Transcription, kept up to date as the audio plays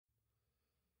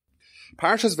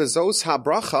Parshas Vezos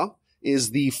Haberacha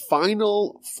is the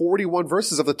final 41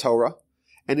 verses of the Torah,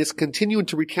 and it's continuing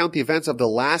to recount the events of the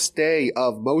last day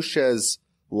of Moshe's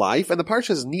life, and the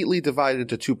Parsha is neatly divided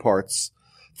into two parts.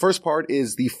 First part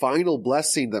is the final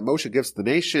blessing that Moshe gives to the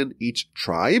nation, each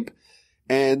tribe,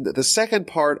 and the second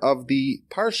part of the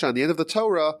Parsha, on the end of the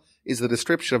Torah, is the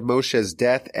description of Moshe's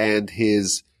death and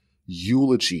his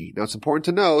eulogy. Now, it's important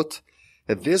to note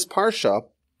that this Parsha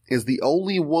is the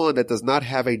only one that does not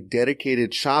have a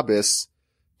dedicated Shabbos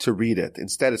to read it.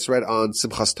 Instead, it's read on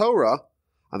Simchas Torah,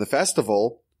 on the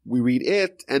festival. We read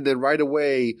it, and then right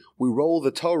away, we roll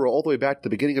the Torah all the way back to the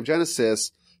beginning of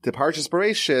Genesis, to Parshas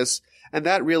Parshas, and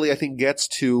that really, I think, gets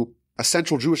to a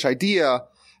central Jewish idea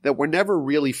that we're never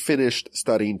really finished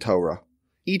studying Torah.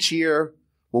 Each year,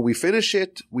 when we finish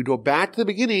it, we go back to the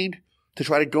beginning to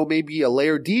try to go maybe a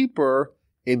layer deeper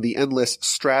in the endless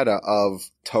strata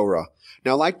of Torah.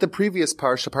 Now, like the previous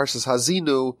Parsha, Parshas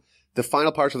Hazinu, the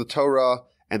final part of the Torah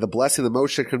and the blessing that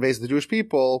Moshe conveys to the Jewish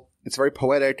people, it's very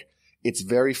poetic, it's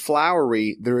very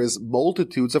flowery, there is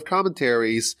multitudes of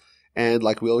commentaries, and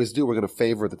like we always do, we're going to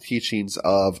favor the teachings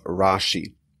of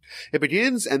Rashi. It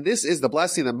begins, and this is the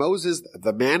blessing that Moses,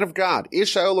 the man of God,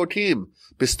 Ish Elohim,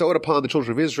 bestowed upon the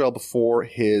children of Israel before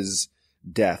his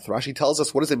death. Rashi tells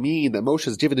us, what does it mean that Moshe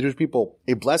has given the Jewish people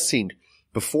a blessing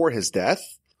before his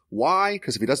death? Why?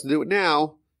 Because if he doesn't do it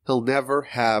now, he'll never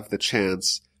have the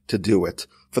chance to do it.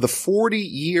 For the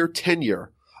 40-year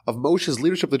tenure of Moshe's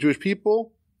leadership of the Jewish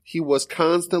people, he was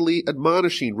constantly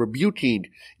admonishing, rebuking,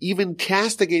 even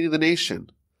castigating the nation.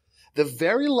 The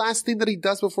very last thing that he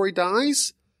does before he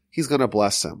dies, he's going to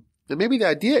bless them. And maybe the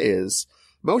idea is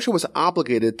Moshe was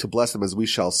obligated to bless them, as we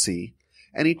shall see,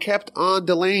 and he kept on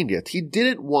delaying it. He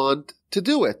didn't want to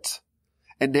do it.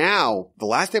 And now, the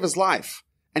last day of his life,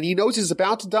 and he knows he's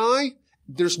about to die,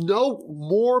 there's no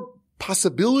more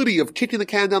possibility of kicking the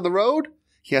can down the road.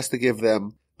 He has to give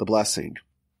them the blessing.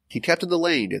 He kept on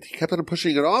delaying it. He kept on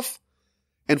pushing it off.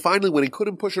 And finally, when he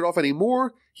couldn't push it off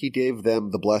anymore, he gave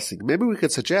them the blessing. Maybe we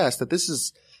could suggest that this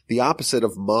is the opposite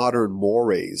of modern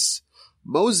mores.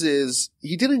 Moses,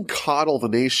 he didn't coddle the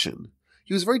nation.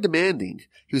 He was very demanding.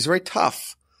 He was very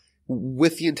tough,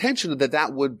 with the intention that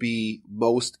that would be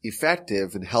most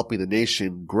effective in helping the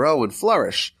nation grow and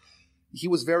flourish. He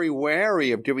was very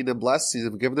wary of giving them blessings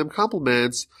and giving them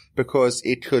compliments because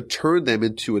it could turn them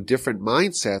into a different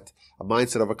mindset, a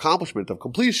mindset of accomplishment, of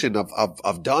completion,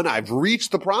 of done, I've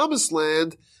reached the promised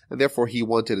land, and therefore he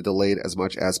wanted to delay it as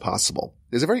much as possible.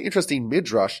 There's a very interesting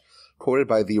midrash quoted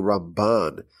by the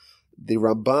Ramban. The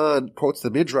Ramban quotes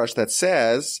the midrash that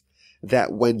says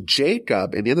that when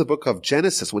Jacob, in the end of the book of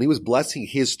Genesis, when he was blessing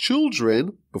his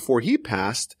children before he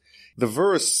passed, the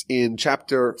verse in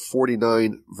chapter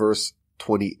 49, verse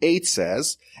 28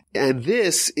 says, and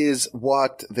this is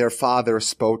what their father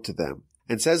spoke to them.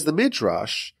 And says the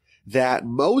midrash that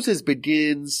Moses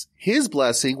begins his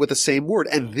blessing with the same word,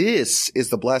 and this is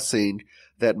the blessing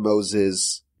that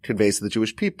Moses conveys to the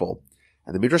Jewish people.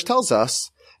 And the midrash tells us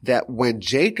that when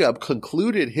Jacob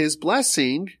concluded his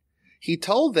blessing, he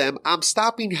told them, I'm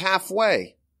stopping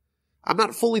halfway. I'm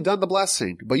not fully done the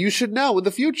blessing, but you should know in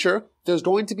the future, there's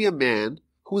going to be a man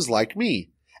who is like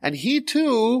me. And he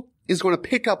too is going to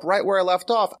pick up right where I left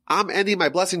off. I'm ending my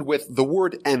blessing with the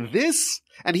word and this,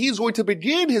 and he's going to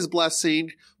begin his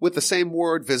blessing with the same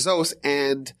word, Vezos,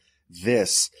 and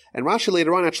this. And Rashi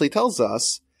later on actually tells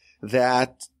us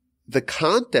that the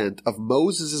content of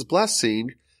Moses'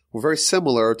 blessing were very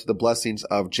similar to the blessings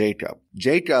of Jacob.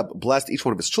 Jacob blessed each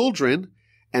one of his children,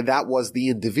 and that was the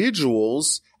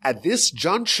individuals. At this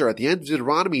juncture, at the end of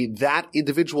Deuteronomy, that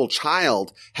individual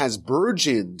child has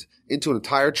burgeoned into an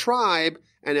entire tribe,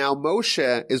 and now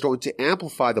Moshe is going to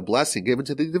amplify the blessing given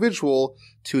to the individual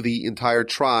to the entire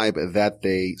tribe that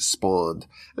they spawned.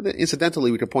 And then,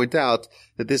 incidentally, we can point out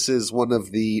that this is one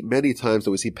of the many times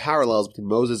that we see parallels between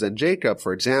Moses and Jacob.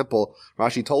 For example,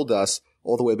 Rashi told us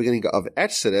all the way at the beginning of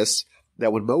Exodus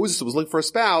that when Moses was looking for a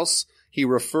spouse, he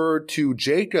referred to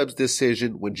Jacob's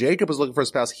decision. When Jacob was looking for a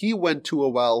spouse, he went to a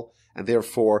well, and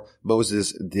therefore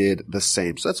Moses did the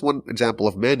same. So that's one example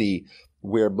of many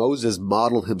where Moses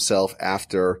modeled himself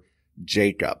after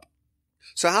Jacob.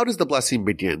 So how does the blessing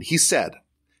begin? He said,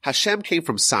 Hashem came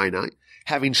from Sinai,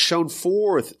 having shone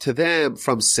forth to them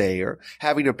from Seir,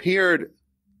 having appeared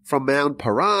from Mount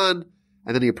Paran,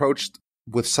 and then he approached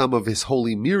with some of his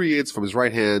holy myriads from his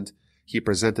right hand. He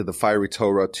presented the fiery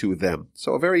Torah to them.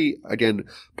 So a very, again,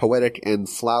 poetic and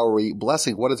flowery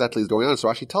blessing. What exactly is going on? So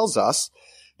Rashi tells us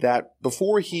that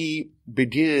before he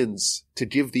begins to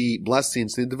give the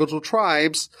blessings to individual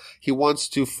tribes, he wants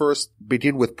to first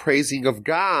begin with praising of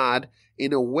God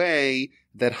in a way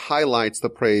that highlights the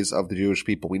praise of the Jewish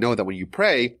people. We know that when you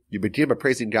pray, you begin by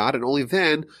praising God, and only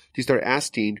then do you start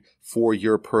asking for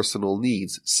your personal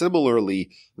needs. Similarly,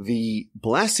 the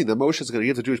blessing that Moshe is going to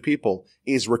give the Jewish people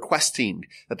is requesting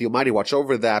that the Almighty watch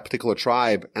over that particular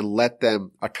tribe and let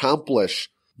them accomplish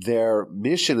their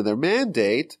mission and their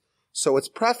mandate. So it's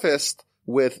prefaced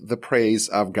with the praise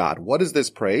of God. What is this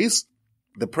praise?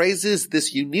 The praise is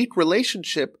this unique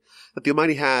relationship that the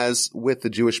Almighty has with the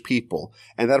Jewish people.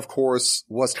 And that, of course,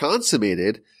 was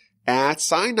consummated at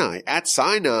Sinai. At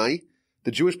Sinai,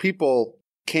 the Jewish people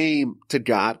came to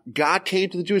God. God came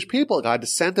to the Jewish people. God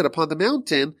descended upon the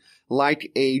mountain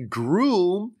like a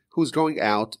groom who's going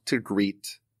out to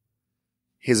greet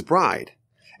his bride.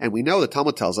 And we know the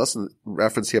Talmud tells us, in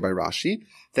reference here by Rashi,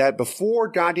 that before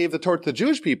God gave the Torah to the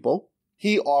Jewish people,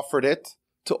 he offered it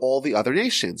to all the other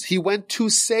nations. He went to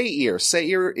Seir.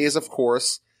 Seir is, of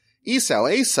course,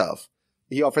 Esav.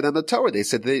 He offered them the Torah. They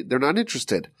said they're not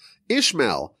interested.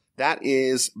 Ishmael, that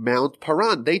is Mount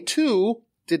Paran. They too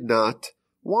did not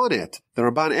want it. The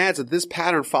Ramban adds that this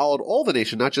pattern followed all the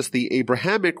nations, not just the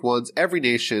Abrahamic ones. Every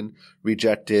nation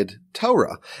rejected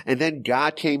Torah. And then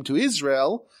God came to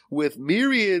Israel with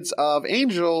myriads of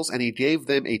angels, and he gave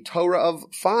them a Torah of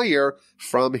fire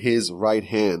from his right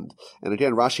hand. And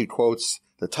again, Rashi quotes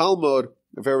the Talmud,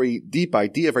 a very deep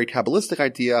idea, a very Kabbalistic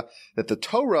idea, that the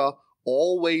Torah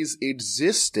always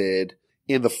existed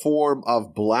in the form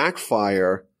of black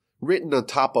fire written on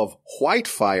top of white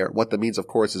fire. What that means, of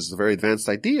course, is a very advanced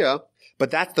idea,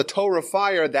 but that's the Torah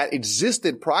fire that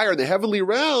existed prior in the heavenly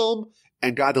realm,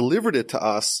 and God delivered it to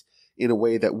us in a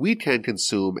way that we can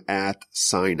consume at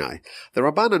Sinai. The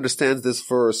Ramban understands this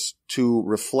verse to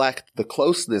reflect the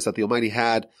closeness that the Almighty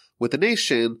had with the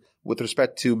nation with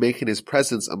respect to making his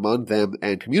presence among them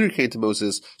and communicating to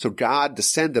Moses. So God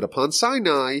descended upon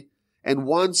Sinai, and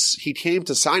once he came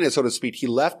to Sinai, so to speak, he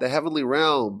left the heavenly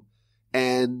realm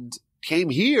and came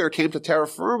to terra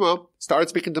firma, started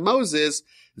speaking to Moses.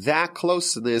 That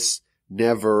closeness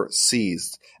never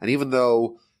ceased. And even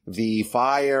though the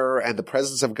fire and the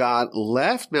presence of God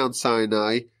left Mount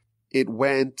Sinai, it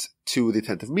went to the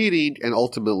tent of meeting and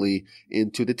ultimately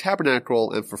into the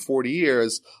tabernacle. And for 40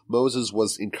 years, Moses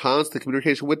was in constant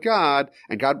communication with God,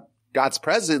 and God's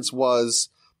presence was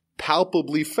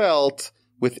palpably felt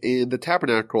within the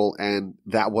tabernacle, and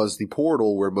that was the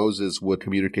portal where Moses would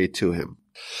communicate to him.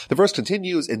 The verse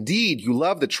continues, "Indeed, you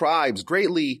love the tribes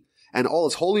greatly, and all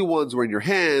his holy ones were in your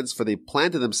hands, for they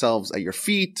planted themselves at your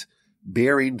feet,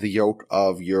 bearing the yoke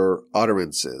of your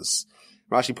utterances."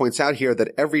 Rashi points out here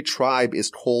that every tribe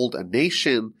is called a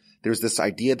nation. There's this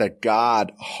idea that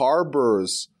God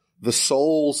harbors the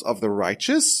souls of the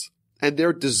righteous, and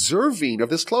they're deserving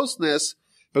of this closeness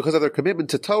because of their commitment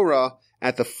to Torah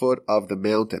at the foot of the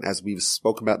mountain. As we've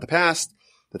spoken about in the past,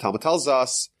 the Talmud tells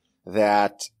us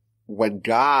that when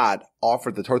God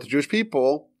offered the Torah to the Jewish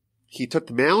people, he took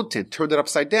the mountain, turned it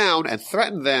upside down, and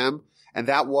threatened them. And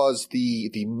that was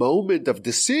the moment of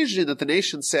decision that the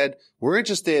nation said, we're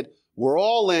interested, we're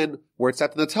all in, we're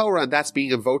accepting the Torah, and that's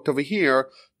being invoked over here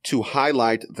to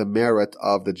highlight the merit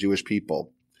of the Jewish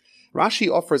people. Rashi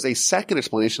offers a second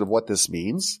explanation of what this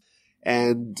means.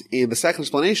 And in the second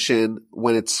explanation,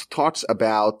 when it talks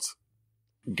about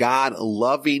God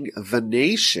loving the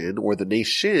nation or the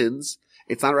nations,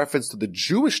 it's not a reference to the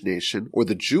Jewish nation or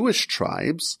the Jewish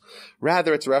tribes.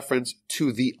 Rather, it's a reference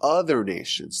to the other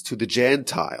nations, to the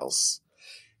Gentiles.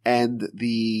 And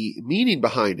the meaning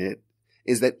behind it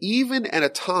is that even at a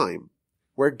time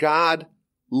where God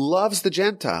loves the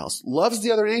Gentiles, loves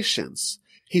the other nations,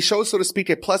 he shows, so to speak,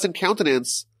 a pleasant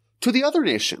countenance to the other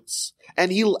nations.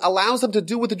 And he allows them to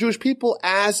do with the Jewish people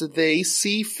as they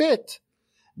see fit.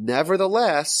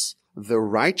 Nevertheless, the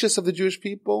righteous of the Jewish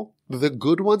people, the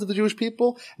good ones of the Jewish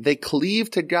people, they cleave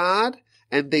to God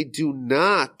and they do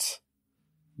not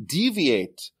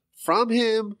deviate from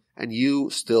him, and you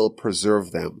still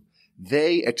preserve them.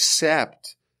 They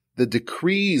accept the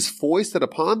decrees foisted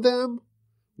upon them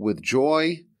with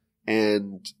joy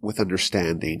and with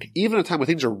understanding. Even at a time when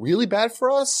things are really bad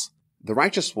for us, the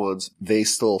righteous ones, they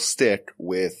still stick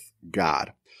with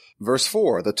God. Verse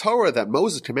 4, the Torah that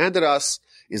Moses commanded us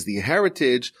is the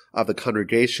heritage of the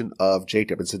congregation of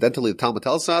Jacob. Incidentally, the Talmud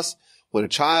tells us when a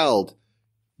child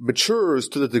matures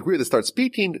to the degree that starts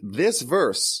speaking, this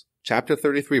verse, chapter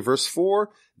 33, verse 4,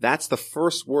 that's the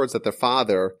first words that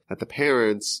the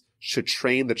parents should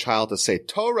train the child to say.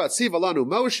 Torah tziva lanu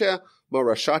Moshe,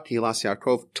 morashati hilas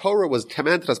Yaakov. Torah was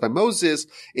commanded us by Moses.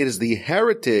 It is the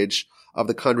heritage of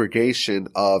the congregation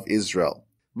of Israel.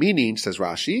 Meaning, says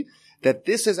Rashi, that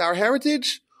this is our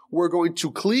heritage. We're going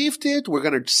to cleave to it. We're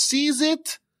going to seize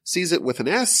it with an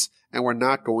S, and we're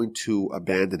not going to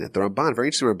abandon it. The Ramban, very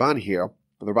interesting Ramban here,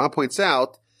 but the Ramban points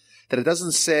out that it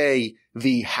doesn't say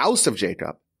the house of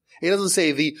Jacob. It doesn't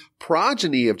say the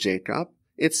progeny of Jacob.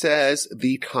 It says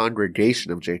the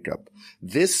congregation of Jacob.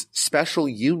 This special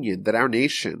union that our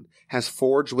nation has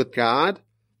forged with God,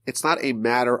 it's not a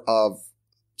matter of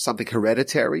something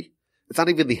hereditary. It's not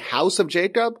even the house of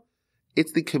Jacob.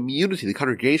 It's the community, the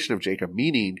congregation of Jacob,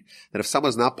 meaning that if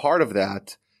someone's not part of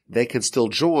that, they can still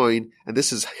join. And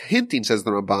this is hinting, says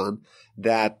the Ramban,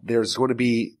 that there's going to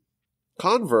be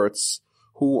converts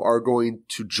who are going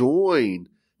to join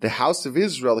the house of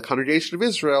Israel, the congregation of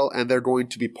Israel, and they're going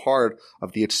to be part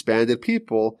of the expanded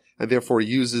people, and therefore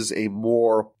uses a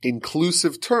more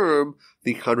inclusive term,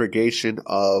 the congregation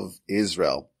of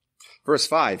Israel. Verse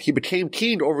 5, he became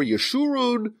king over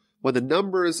Yeshurun when the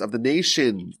numbers of the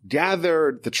nation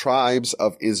gathered the tribes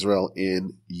of Israel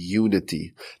in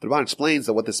unity. The Ramban explains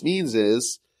that what this means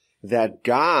is that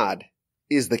God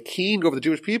is the king over the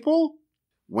Jewish people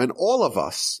when all of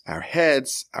us, our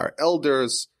heads, our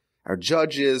elders, our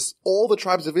judges, all the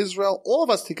tribes of Israel, all of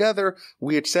us together,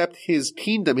 we accept his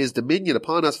kingdom, his dominion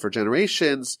upon us for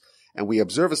generations, and we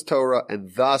observe his Torah,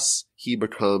 and thus he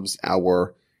becomes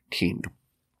our king.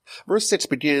 Verse 6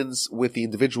 begins with the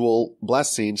individual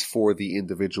blessings for the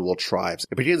individual tribes.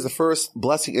 It begins, the first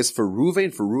blessing is for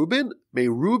Reuben. May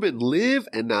Reuben live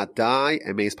and not die,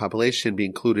 and may his population be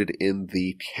included in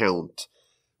the count.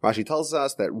 Rashi tells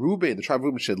us that Reuben, the tribe of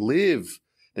Reuben, should live,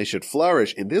 they should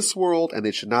flourish in this world, and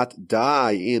they should not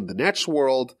die in the next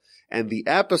world. And the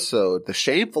episode, the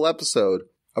shameful episode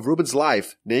of Reuben's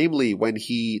life, namely when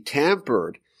he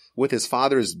tampered with his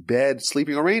father's bed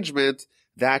sleeping arrangement,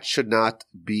 that should not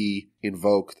be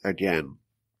invoked again.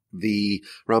 The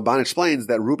Ramban explains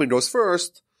that Reuben goes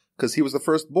first because he was the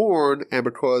firstborn and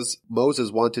because Moses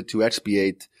wanted to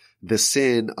expiate the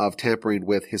sin of tampering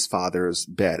with his father's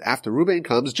bed. After Reuben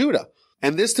comes Judah,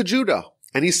 and this to Judah.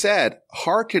 And he said,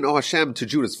 hearken, O Hashem, to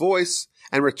Judah's voice,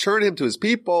 and return him to his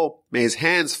people. May his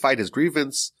hands fight his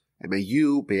grievance, and may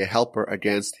you be a helper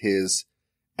against his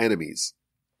enemies.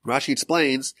 Rashi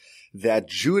explains that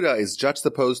Judah is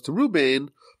juxtaposed to Reuben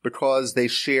because they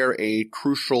share a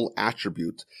crucial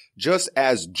attribute. Just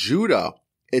as Judah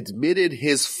admitted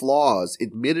his flaws,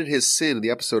 admitted his sin in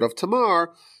the episode of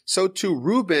Tamar, so too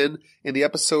Reuben, in the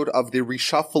episode of the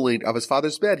reshuffling of his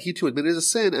father's bed, he too admitted his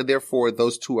sin, and therefore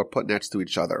those two are put next to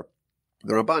each other.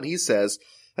 The Ramban, he says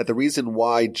that the reason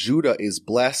why Judah is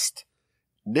blessed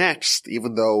next,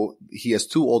 even though he has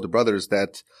two older brothers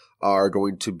that are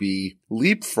going to be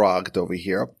leapfrogged over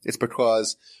here, it's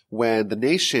because when the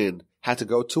nation had to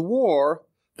go to war,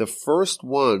 the first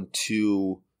one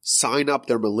to sign up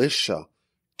their militia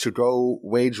to go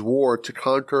wage war to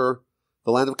conquer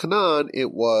the land of Canaan,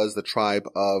 it was the tribe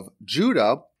of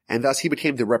Judah, and thus he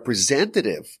became the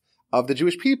representative of the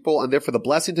Jewish people, and therefore the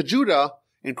blessing to Judah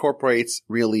incorporates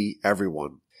really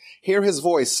everyone. Hear his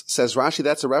voice, says Rashi,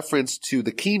 that's a reference to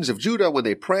the kings of Judah. When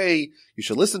they pray, you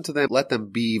should listen to them, let them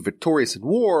be victorious in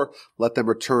war, let them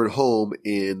return home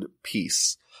in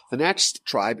peace. The next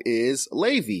tribe is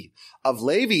Levi. Of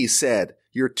Levi he said,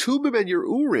 your Tumim and your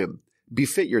Urim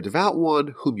befit your devout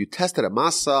one, whom you tested at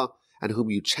Massa, and whom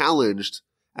you challenged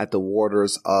at the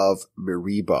waters of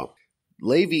Meribah.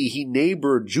 Levi, he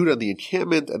neighbored Judah in the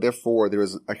encampment, and therefore there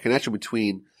is a connection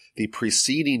between the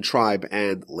preceding tribe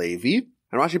and Levi.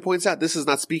 And Rashi points out this is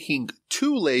not speaking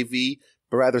to Levi,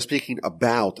 but rather speaking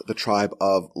about the tribe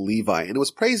of Levi. And it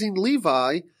was praising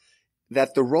Levi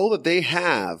that the role that they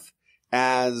have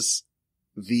as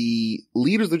the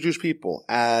leaders of the Jewish people,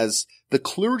 as the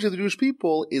clergy of the Jewish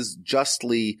people, is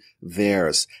justly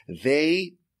theirs.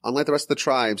 They, unlike the rest of the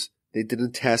tribes, they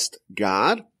didn't test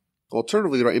God.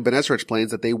 Alternatively, Ibn Ezra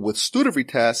explains that they withstood every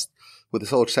test with the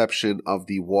sole exception of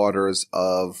the waters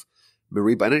of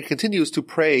Meribah. And it continues to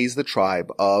praise the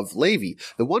tribe of Levi.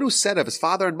 The one who said of his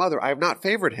father and mother, I have not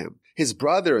favored him. His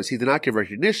brothers he did not give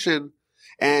recognition,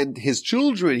 and his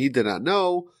children he did not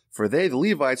know. For they, the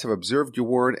Levites, have observed your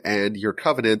word, and your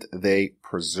covenant they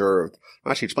preserved.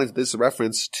 Rashi explains that this is a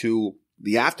reference to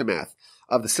the aftermath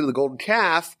of the sin of the golden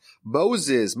calf.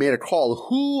 Moses made a call,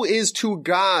 who is to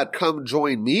God? Come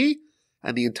join me.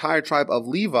 And the entire tribe of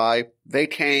Levi, they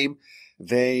came,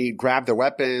 they grabbed their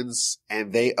weapons,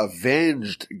 and they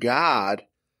avenged God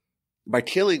by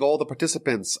killing all the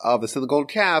participants of the sin of the golden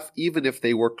calf, even if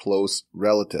they were close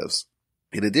relatives.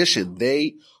 In addition,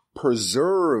 they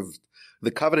preserved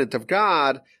the covenant of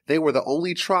God. They were the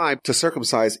only tribe to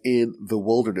circumcise in the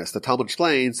wilderness. The Talmud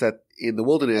explains that in the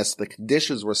wilderness, the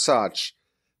conditions were such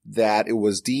that it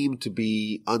was deemed to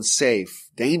be unsafe,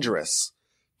 dangerous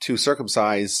to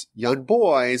circumcise young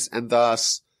boys, and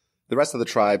thus The rest of the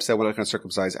tribe said, we're not going to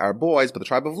circumcise our boys, but the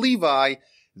tribe of Levi,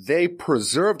 they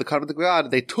preserved the covenant of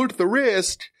God. They took the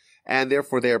risk, and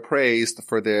therefore they are praised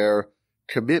for their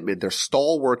commitment, their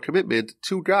stalwart commitment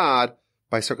to God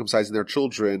by circumcising their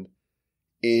children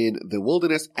in the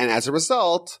wilderness. And as a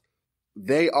result,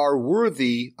 they are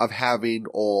worthy of having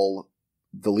all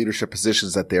the leadership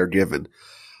positions that they are given.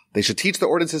 They should teach the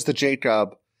ordinances to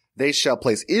Jacob. They shall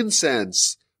place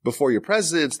incense before your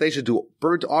presence. They should do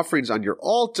burnt offerings on your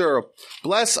altar.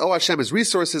 Bless, O Hashem, his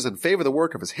resources and favor the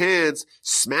work of his hands.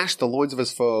 Smash the loins of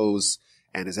his foes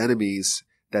and his enemies,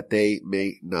 that they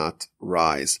may not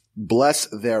rise. Bless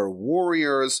their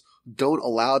warriors. Don't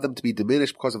allow them to be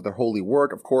diminished because of their holy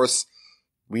work. Of course,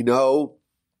 we know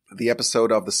the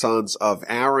episode of the sons of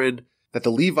Aaron, that the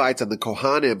Levites and the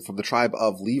Kohanim from the tribe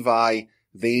of Levi,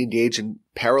 they engage in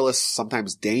perilous,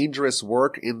 sometimes dangerous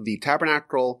work in the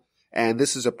tabernacle. And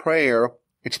this is a prayer,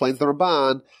 explains the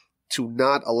Ramban, to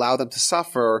not allow them to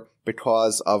suffer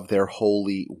because of their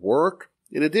holy work.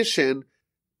 In addition,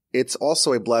 it's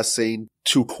also a blessing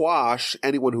to quash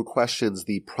anyone who questions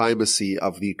the primacy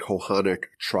of the Kohanic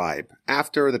tribe.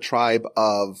 After the tribe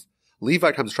of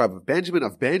Levi comes the tribe of Benjamin.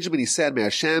 Of Benjamin, he said, may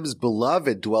Hashem's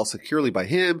beloved dwell securely by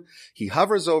him. He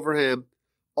hovers over him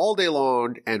all day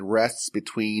long and rests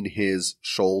between his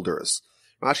shoulders.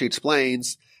 Rashi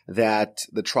explains that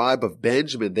the tribe of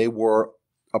Benjamin, they were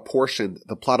apportioned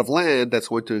the plot of land that's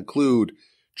going to include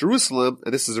Jerusalem,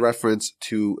 and this is a reference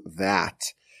to that.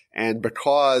 And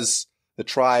because the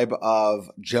tribe of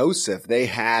Joseph, they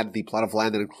had the plot of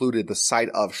land that included the site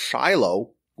of Shiloh,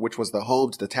 which was the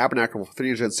home to the tabernacle for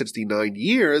 369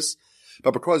 years,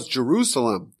 but because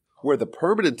Jerusalem, where the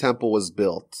permanent temple was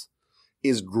built,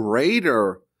 is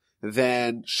greater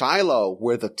than Shiloh,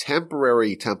 where the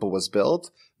temporary temple was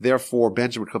built, therefore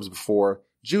Benjamin comes before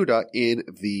Judah in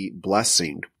the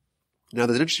blessing. Now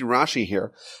there's an interesting Rashi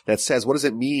here that says, what does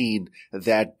it mean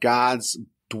that God's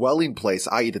dwelling place,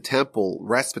 i.e. the temple,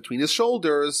 rests between his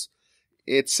shoulders?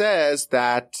 It says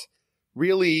that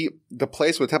really the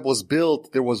place where the temple was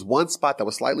built, there was one spot that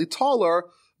was slightly taller,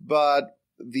 but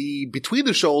the between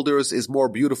the shoulders is more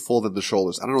beautiful than the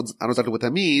shoulders. I don't know exactly what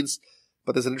that means,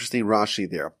 but there's an interesting Rashi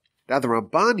there. Now the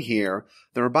Ramban here,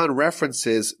 the Ramban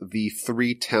references the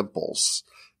three temples.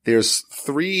 There's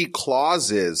three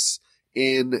clauses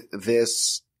in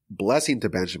this blessing to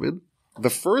Benjamin. The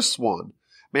first one,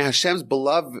 may Hashem's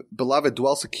beloved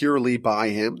dwell securely by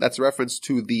him. That's a reference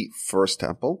to the first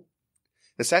temple.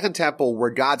 The second temple, where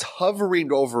God's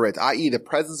hovering over it, i.e. the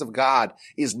presence of God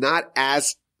is not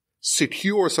as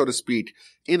secure, so to speak,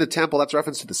 in the temple. That's a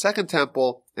reference to the second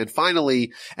temple. And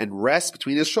finally, and rest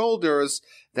between his shoulders,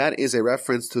 that is a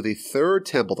reference to the third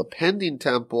temple, the pending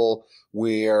temple,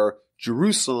 where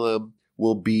Jerusalem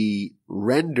will be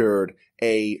rendered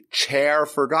a chair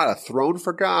for God, a throne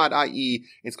for God, i.e.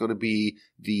 it's going to be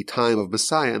the time of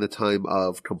Messiah and the time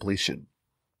of completion.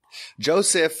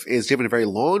 Joseph is given a very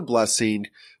long blessing,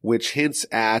 which hints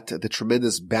at the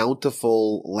tremendous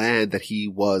bountiful land that he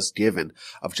was given.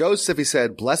 Of Joseph, he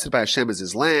said, blessed by Hashem is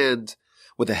his land,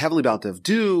 with the heavenly bounty of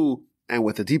dew, and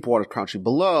with the deep waters crouching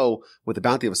below, with the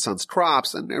bounty of his son's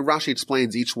crops. And Rashi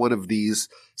explains each one of these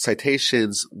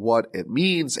citations, what it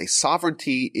means. A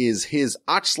sovereignty is his,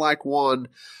 Ach-like one,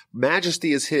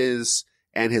 majesty is his,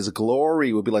 and his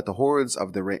glory will be like the horns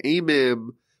of the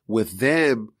Re'emim. With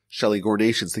them shall he gore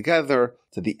nations together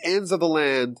to the ends of the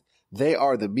land. They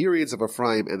are the myriads of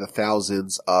Ephraim and the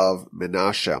thousands of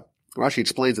Manasseh. Rashi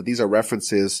explains that these are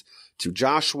references to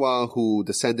Joshua, who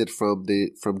descended from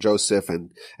Joseph,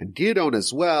 and Gideon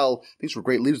as well. These were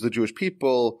great leaders of the Jewish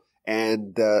people,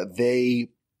 and they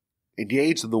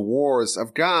engaged in the wars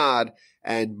of God,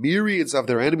 and myriads of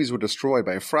their enemies were destroyed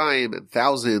by Ephraim, and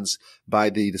thousands by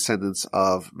the descendants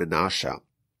of Manasseh.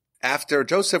 After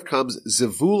Joseph comes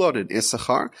Zevulun and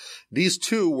Issachar. These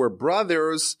two were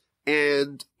brothers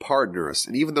and partners.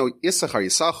 And even though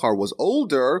Issachar was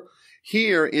older,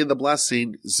 here in the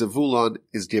blessing, Zevulun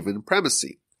is given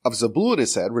primacy. Of Zebulun it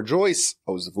said, rejoice,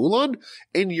 O Zebulun,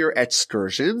 in your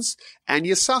excursions, and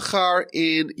Yisachar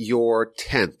in your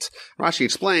tent. Rashi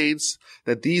explains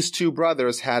that these two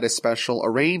brothers had a special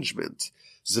arrangement.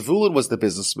 Zebulun was the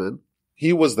businessman,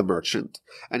 he was the merchant,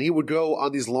 and he would go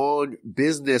on these long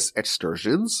business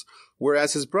excursions,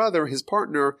 whereas his brother, his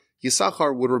partner,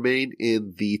 Yisachar, would remain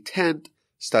in the tent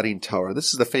studying Torah.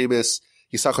 This is the famous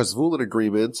Yisachar-Zebulun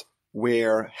agreement,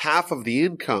 where half of the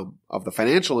income, of the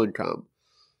financial income,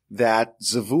 that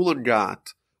Zevulun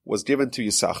got was given to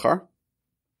Yisachar,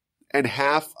 and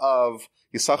half of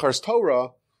Yisachar's Torah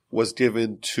was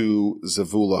given to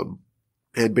Zevulun.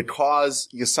 And because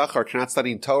Yisachar cannot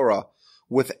study Torah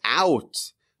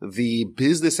without the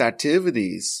business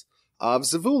activities of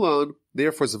Zevulun.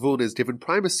 Therefore, Zevulun is given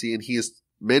primacy, and he is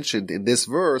mentioned in this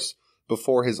verse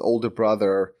before his older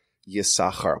brother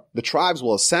Yisachar. The tribes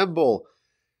will assemble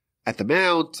at the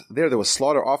mount. There will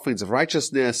slaughter offerings of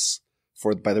righteousness.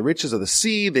 For by the riches of the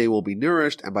sea they will be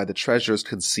nourished, and by the treasures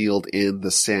concealed in the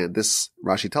sand. This,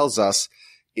 Rashi tells us,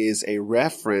 is a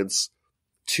reference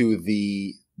to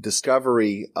the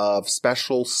discovery of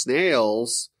special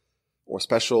snails or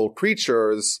special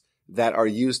creatures that are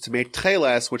used to make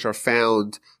tcheles, which are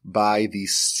found by the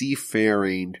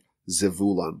seafaring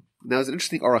Zevulun. Now, there's an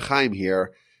interesting Orach Chaim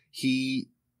here. He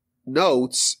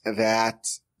notes that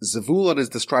Zevulun is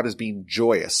described as being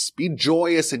joyous. Be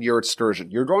joyous in your excursion.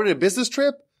 You're going on a business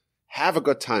trip? Have a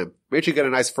good time. Make sure you get a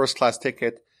nice first-class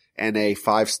ticket and a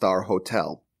 5-star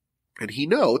hotel. And he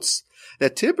notes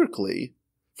that typically,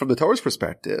 from the Torah's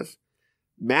perspective,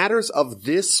 matters of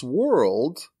this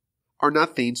world are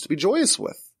not things to be joyous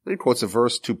with. And he quotes a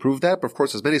verse to prove that, but of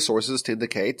course there's many sources to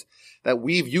indicate that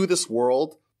we view this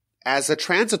world as a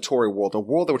transitory world, a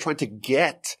world that we're trying to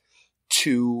get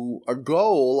to a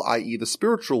goal, i.e. the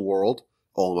spiritual world,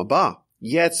 Olam Haba.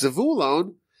 Yet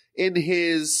Zevulun, in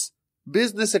his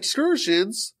business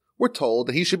excursions, we're told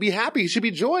that he should be happy, he should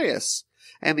be joyous.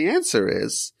 And the answer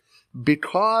is,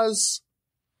 because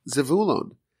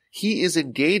Zevulun, he is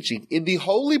engaging in the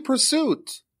holy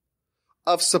pursuit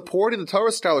of supporting the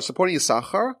Torah scholar, supporting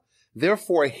Yisachar.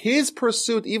 Therefore, his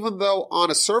pursuit, even though on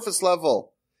a surface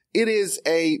level it is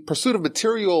a pursuit of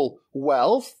material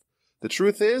wealth, the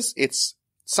truth is it's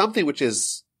something which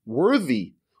is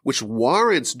worthy, which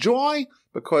warrants joy,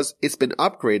 because it's been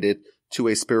upgraded to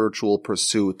a spiritual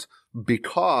pursuit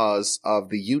because of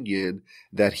the union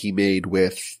that he made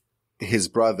with his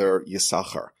brother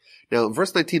Yisachar. Now, in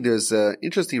verse 19, there's an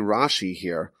interesting Rashi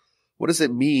here. What does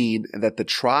it mean that the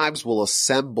tribes will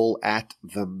assemble at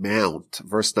the mount?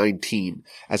 Verse 19.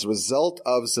 As a result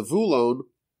of Zevulun,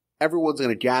 everyone's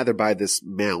going to gather by this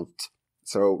mount.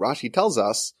 So Rashi tells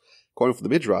us, according from the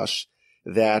Midrash,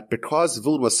 that because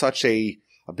Zevulun was such a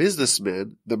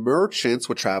businessman, the merchants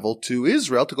would travel to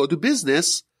Israel to go do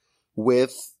business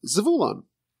with Zevulun.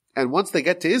 And once they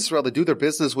get to Israel, they do their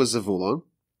business with Zevulun.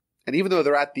 And even though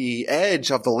they're at the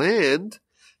edge of the land,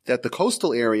 that the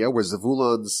coastal area where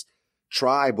Zevulun's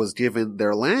tribe was given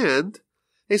their land,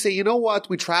 they say, you know what?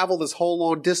 We travel this whole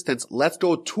long distance. Let's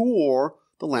go tour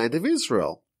the land of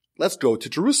Israel. Let's go to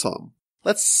Jerusalem.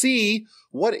 Let's see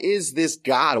what is this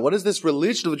God? What is this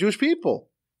religion of the Jewish people?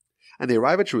 And they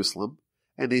arrive at Jerusalem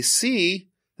and they see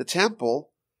the temple,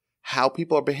 how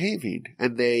people are behaving.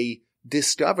 And they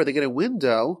discover, they get a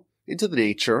window into the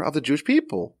nature of the Jewish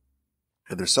people.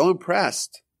 And they're so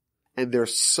impressed and they're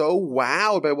so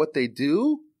wowed by what they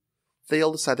do, they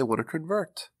all decide they want to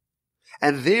convert.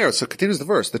 And there, so continues the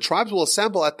verse, the tribes will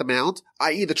assemble at the mount,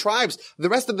 i.e. the tribes, the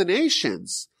rest of the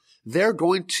nations. They're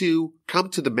going to come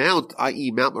to the mount,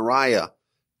 i.e. Mount Moriah,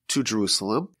 to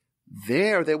Jerusalem.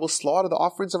 There they will slaughter the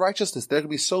offerings of righteousness. They're going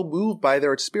to be so moved by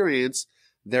their experience,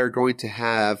 they're going to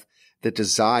have the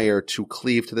desire to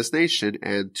cleave to this nation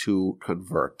and to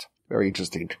convert. Very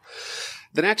interesting.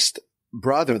 The next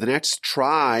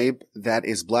tribe that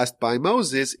is blessed by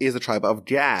Moses is the tribe of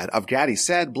Gad. Of Gad he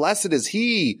said, blessed is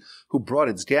he who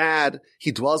broadens Gad.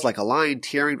 He dwells like a lion,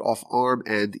 tearing off arm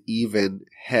and even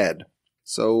head.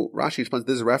 So Rashi explains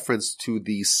this is a reference to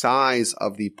the size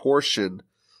of the portion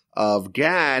of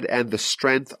Gad and the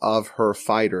strength of her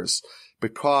fighters.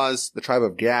 Because the tribe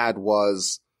of Gad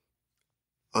was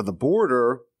on the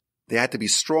border, they had to be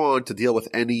strong to deal with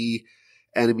any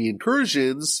enemy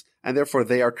incursions, and therefore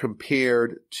they are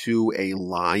compared to a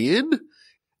lion,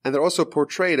 and they're also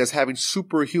portrayed as having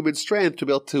superhuman strength to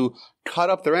be able to cut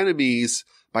up their enemies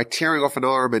by tearing off an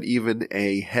arm and even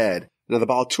a head. Now the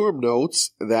Baal Turim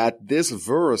notes that this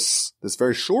verse, this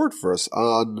very short verse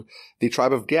on the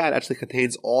tribe of Gad actually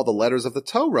contains all the letters of the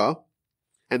Torah,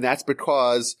 and that's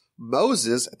because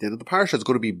Moses, at the end of the Parsha, is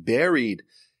going to be buried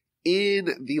in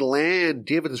the land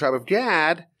given to the tribe of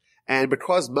Gad, and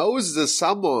because Moses is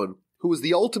someone who is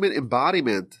the ultimate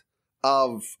embodiment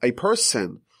of a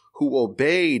person who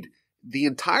obeyed the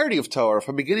entirety of Torah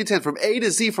from beginning to end, from A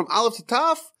to Z, from Aleph to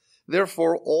Taf.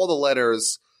 Therefore, all the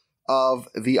letters of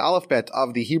the alphabet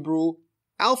of the Hebrew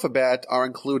alphabet are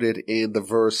included in the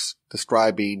verse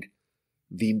describing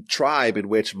the tribe in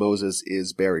which Moses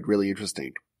is buried. Really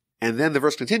interesting. And then the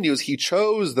verse continues, he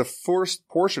chose the first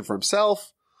portion for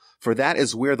himself, for that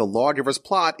is where the lawgiver's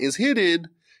plot is hidden.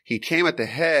 He came at the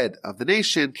head of the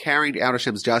nation, carrying out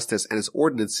Hashem's justice and his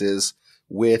ordinances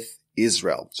with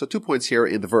Israel. So 2 points here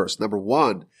in the verse. Number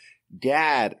one,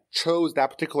 Gad chose that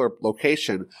particular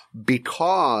location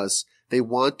because they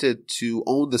wanted to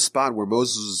own the spot where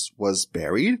Moses was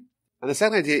buried. And the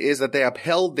second idea is that they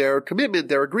upheld their commitment,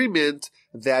 their agreement,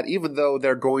 that even though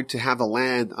they're going to have the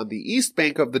land on the east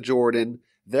bank of the Jordan,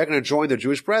 they're going to join their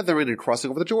Jewish brethren in crossing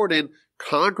over the Jordan,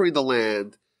 conquering the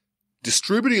land,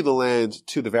 distributing the land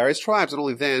to the various tribes, and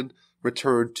only then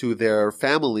return to their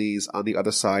families on the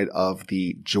other side of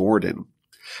the Jordan.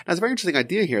 Now, it's a very interesting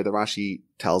idea here that Rashi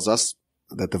tells us,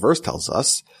 that the verse tells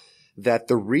us, that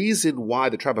the reason why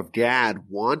the tribe of Gad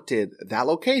wanted that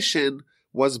location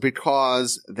was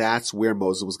because that's where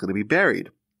Moses was going to be buried.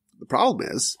 The problem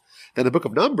is that in the book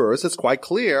of Numbers, it's quite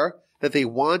clear that they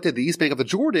wanted the east bank of the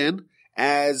Jordan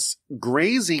as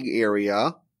grazing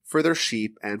area for their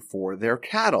sheep and for their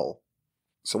cattle.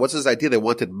 So what's this idea? They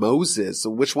wanted Moses. So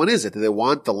which one is it? Did they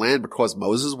want the land because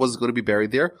Moses was going to be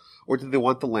buried there? Or did they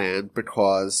want the land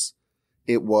because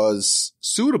it was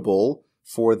suitable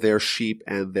for their sheep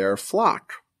and their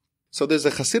flock? So there's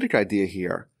a Hasidic idea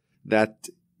here that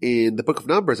in the book of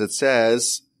Numbers, it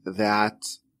says that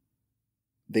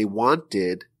they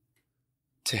wanted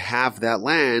to have that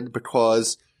land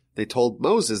because they told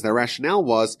Moses, their rationale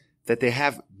was that they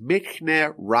have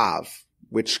mikne rav,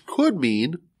 which could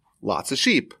mean lots of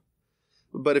sheep.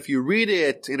 But if you read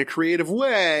it in a creative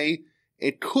way,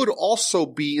 it could also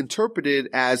be interpreted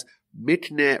as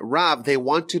mikne rav. They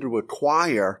wanted to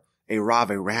acquire a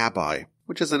rav, a rabbi,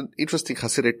 which is an interesting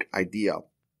Hasidic idea.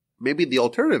 Maybe the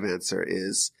alternative answer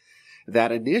is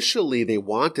that initially they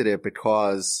wanted it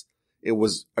because it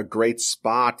was a great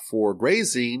spot for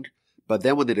grazing, but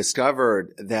then when they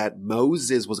discovered that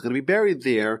Moses was going to be buried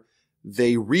there,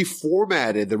 they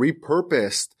reformatted, they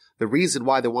repurposed the reason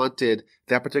why they wanted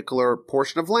that particular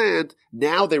portion of land.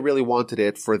 Now they really wanted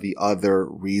it for the other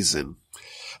reason.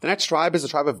 The next tribe is the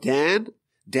tribe of Dan.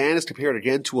 Dan is compared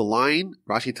again to a lion.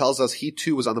 Rashi tells us he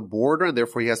too was on the border, and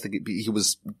therefore he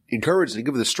was encouraged and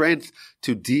given the strength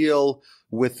to deal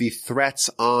with the threats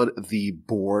on the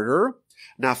border.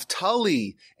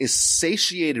 Naphtali is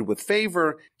satiated with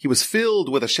favor. He was filled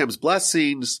with Hashem's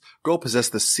blessings. Go possess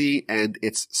the sea and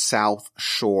its south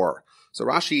shore. So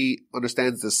Rashi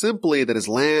understands this simply, that his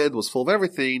land was full of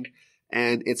everything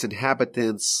and its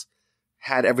inhabitants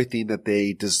had everything that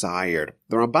they desired.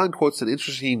 The Ramban quotes an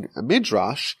interesting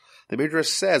midrash. The midrash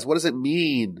says, what does it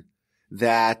mean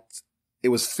that it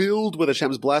was filled with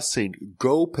Hashem's blessing?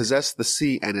 Go possess the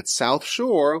sea and its south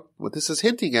shore. What this is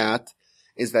hinting at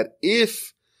is that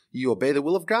if you obey the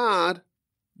will of God,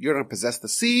 you're going to possess the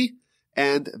sea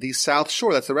and the south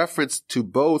shore. That's a reference to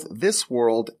both this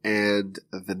world and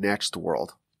the next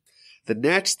world. The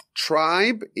next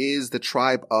tribe is the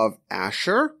tribe of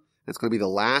Asher. It's going to be the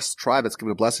last tribe that's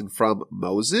given a blessing from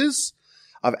Moses.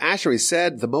 Of Asher, he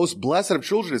said, the most blessed of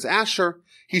children is Asher.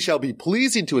 He shall be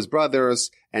pleasing to his brothers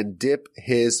and dip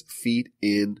his feet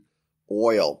in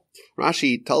oil.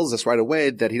 Rashi tells us right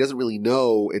away that he doesn't really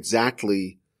know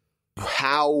exactly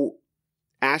how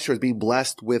Asher is being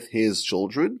blessed with his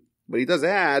children, but he does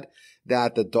add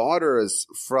that the daughters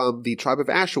from the tribe of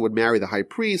Asher would marry the high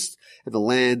priest, and the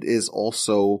land is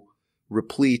also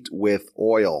replete with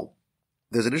oil.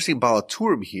 There's an interesting Baal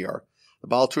HaTurim here. The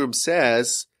Baal HaTurim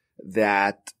says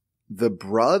that the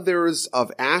brothers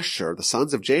of Asher, the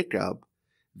sons of Jacob,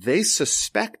 they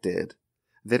suspected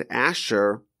that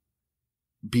Asher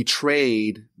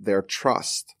betrayed their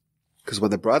trust. Because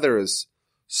when the brothers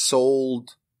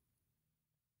sold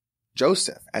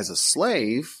Joseph as a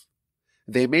slave,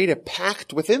 they made a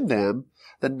pact within them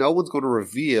that no one's going to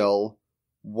reveal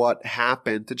what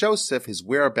happened to Joseph, his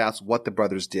whereabouts, what the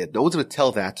brothers did. No one's going to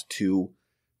tell that to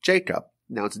Jacob.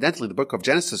 Now, incidentally, the book of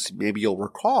Genesis, maybe you'll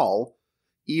recall,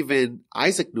 even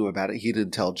Isaac knew about it. He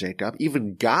didn't tell Jacob.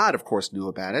 Even God, of course, knew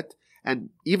about it. And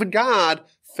even God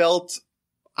felt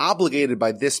obligated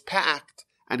by this pact,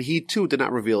 and he too did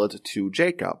not reveal it to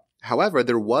Jacob. However,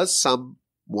 there was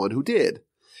someone who did.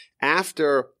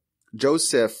 After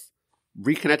Joseph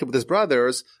reconnected with his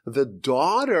brothers, the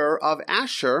daughter of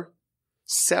Asher,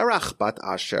 Serach bat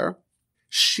Asher,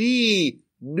 she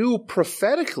knew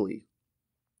prophetically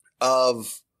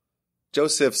of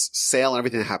Joseph's sale and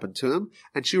everything that happened to him,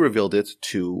 and she revealed it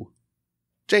to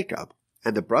Jacob.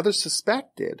 And the brothers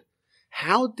suspected,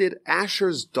 how did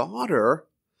Asher's daughter,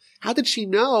 how did she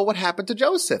know what happened to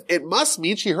Joseph? It must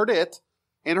mean she heard it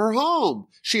in her home.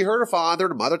 She heard her father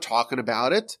and mother talking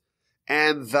about it,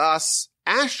 and thus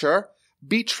Asher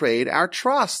betrayed our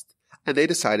trust. And they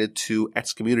decided to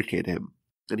excommunicate him.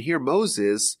 And here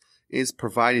Moses is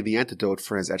providing the antidote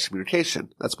for his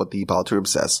excommunication. That's what the Baal HaTurim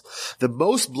says. The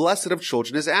most blessed of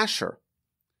children is Asher.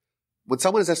 When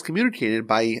someone is excommunicated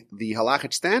by the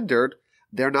halachic standard,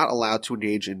 they're not allowed to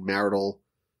engage in marital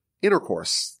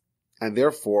intercourse. And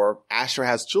therefore, Asher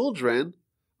has children.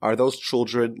 Are those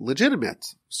children legitimate?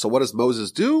 So what does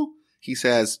Moses do? he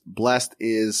says, blessed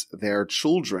is their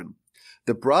children.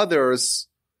 The brothers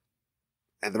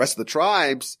and the rest of the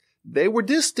tribes, they were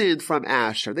distant from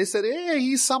Asher. They said, hey,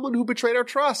 he's someone who betrayed our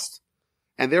trust.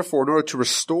 And therefore, in order to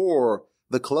restore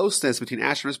the closeness between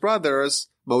Asher and his brothers,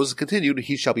 Moses continued,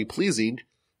 he shall be pleasing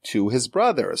to his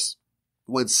brothers.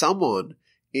 When someone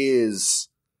is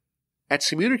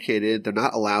excommunicated, they're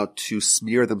not allowed to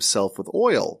smear themselves with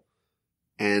oil.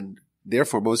 And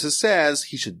therefore, Moses says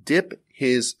he should dip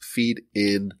his feet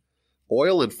in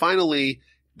oil. And finally,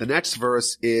 the next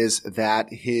verse is that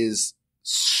his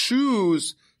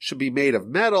shoes should be made of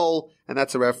metal, and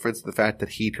that's a reference to the fact that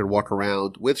he can walk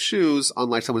around with shoes,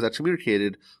 unlike someone who's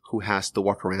excommunicated who has to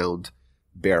walk around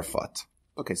barefoot.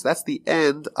 Okay, so that's the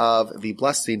end of the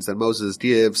blessings that Moses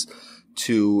gives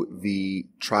to the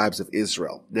tribes of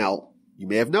Israel. Now, you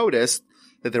may have noticed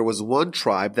that there was one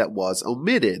tribe that was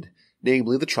omitted,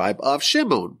 namely the tribe of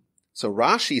Shimon. So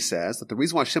Rashi says that the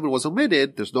reason why Shimon was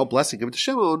omitted, there's no blessing given to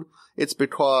Shimon, it's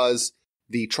because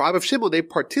the tribe of Shimon, they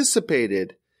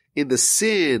participated in the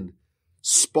sin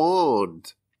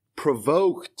spawned,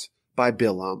 provoked by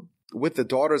Bilam with the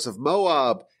daughters of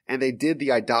Moab, and they did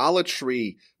the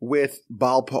idolatry with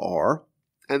Baal Peor,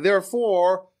 and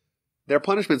therefore their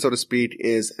punishment, so to speak,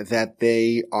 is that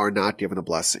they are not given a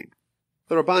blessing.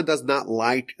 The Ramban does not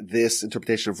like this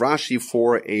interpretation of Rashi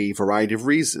for a variety of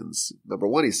reasons. Number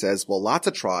one, he says, well, lots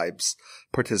of tribes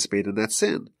participated in that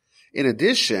sin. In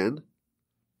addition,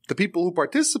 the people who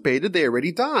participated, they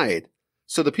already died.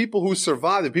 So the people who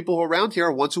survived, the people who are around here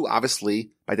are ones who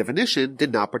obviously, by definition,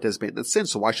 did not participate in that sin.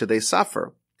 So why should they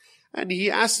suffer? And he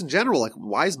asks in general, like,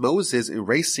 why is Moses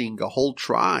erasing a whole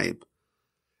tribe?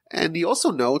 And he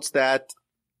also notes that,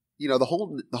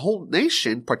 the whole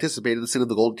nation participated in the sin of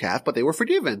the golden calf, but they were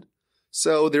forgiven.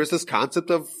 So there's this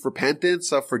concept of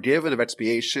repentance, of forgiveness, of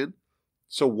expiation.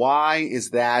 So why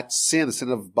is that sin, the sin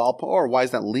of Baal Peor, why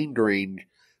is that lingering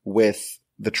with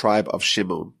the tribe of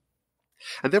Shimon?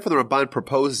 And therefore the Ramban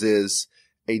proposes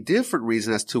a different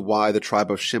reason as to why the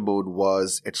tribe of Shimon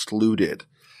was excluded.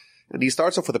 And he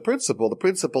starts off with a principle. The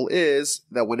principle is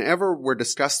that whenever we're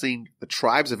discussing the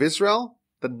tribes of Israel,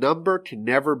 the number can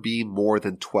never be more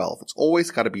than 12. It's always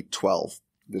got to be 12.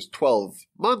 There's 12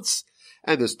 months,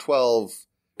 and there's 12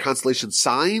 constellation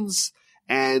signs,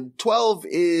 and 12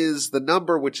 is the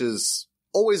number which is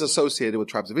always associated with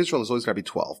tribes of Israel. There's always got to be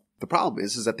 12. The problem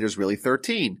is that there's really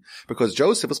 13, because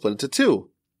Joseph was split into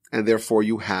two, and therefore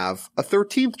you have a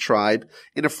 13th tribe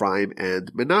in Ephraim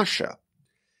and Manasseh.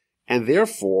 And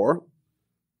therefore,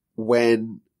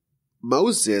 when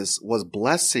Moses was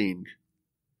blessing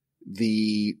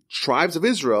the tribes of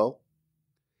Israel,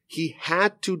 he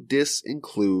had to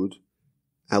disinclude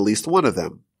at least one of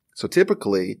them. So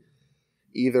typically,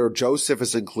 either Joseph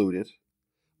is included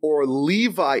or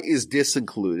Levi is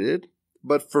disincluded,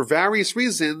 but for various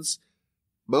reasons,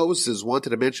 Moses wanted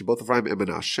to mention both Ephraim and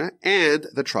Manasseh and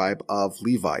the tribe of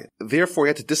Levi. Therefore, he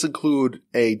had to disinclude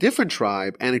a different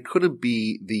tribe, and it couldn't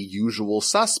be the usual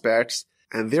suspects.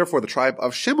 And therefore, the tribe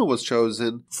of Shimon was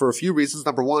chosen for a few reasons.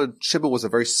 Number one, Shimon was a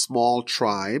very small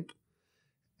tribe.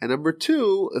 And number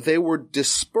two, they were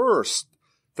dispersed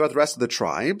throughout the rest of the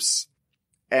tribes.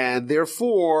 And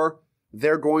therefore,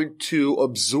 they're going to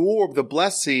absorb the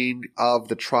blessing of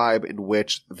the tribe in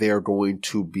which they're going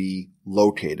to be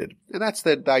located. And that's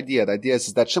the idea. The idea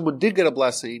is that Shimon did get a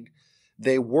blessing.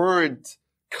 They weren't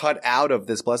cut out of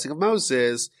this blessing of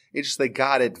Moses. It's just they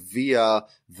got it via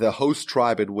the host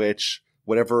tribe in which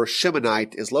whatever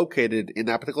Shimonite is located in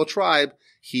that particular tribe,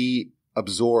 he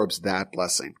absorbs that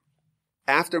blessing.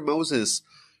 After Moses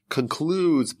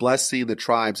concludes blessing the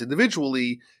tribes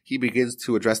individually, he begins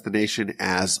to address the nation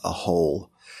as a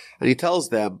whole. And he tells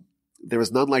them, there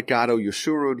is none like God, O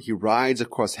Yeshurun. He rides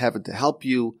across heaven to help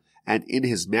you, and in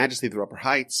his majesty through upper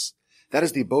heights. That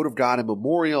is the abode of God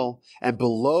immemorial, and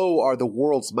below are the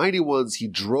world's mighty ones. He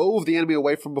drove the enemy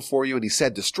away from before you, and he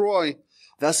said, destroy.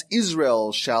 Thus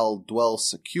Israel shall dwell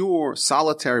secure,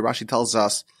 solitary. Rashi tells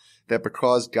us that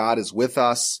because God is with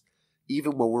us,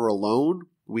 even when we're alone,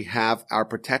 we have our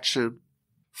protection.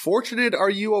 Fortunate are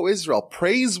you, O Israel.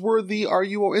 Praiseworthy are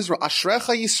you, O Israel.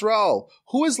 Ashrecha Yisrael.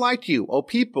 Who is like you, O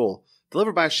people,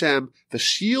 delivered by Hashem, the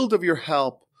shield of your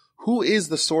help? Who is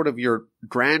the sword of your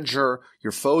grandeur?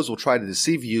 Your foes will try to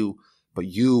deceive you, but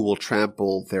you will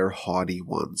trample their haughty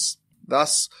ones.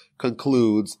 Thus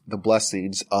concludes the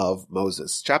blessings of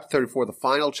Moses. Chapter 34, the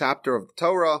final chapter of the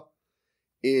Torah,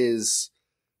 is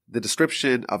the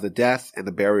description of the death and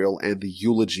the burial and the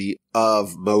eulogy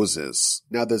of Moses.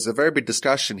 Now, there's a very big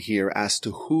discussion here as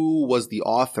to who was the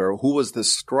author, who was the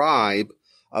scribe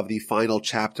of the final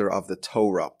chapter of the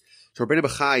Torah. So Rabbeinu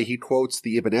Bachai, he quotes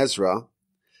the Ibn Ezra,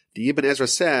 The Ibn Ezra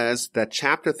says that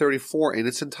chapter 34 in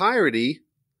its entirety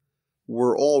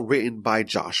were all written by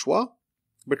Joshua,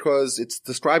 because it's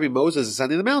describing Moses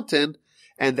ascending the mountain,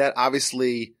 and that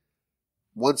obviously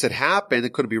once it happened,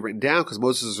 it couldn't be written down because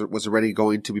Moses was already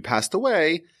going to be passed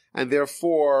away, and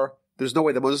therefore there's no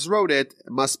way that Moses wrote it.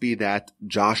 It must be that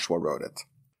Joshua wrote it.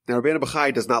 Now, Rabbeinu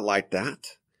Bachai does not like that.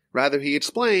 Rather, he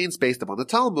explains, based upon the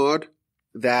Talmud,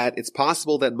 that it's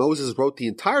possible that Moses wrote the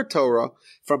entire Torah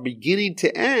from beginning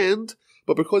to end,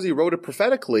 but because he wrote it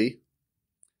prophetically,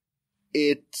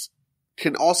 it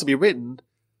can also be written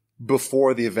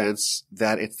before the events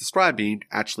that it's describing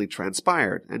actually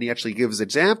transpired. And he actually gives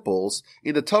examples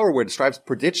in the Torah where it describes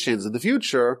predictions in the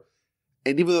future,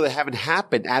 and even though they haven't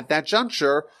happened at that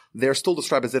juncture, they're still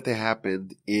described as if they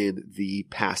happened in the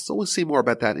past. So we'll see more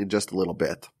about that in just a little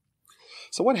bit.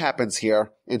 So what happens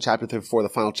here in chapter 34, the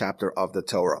final chapter of the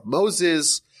Torah?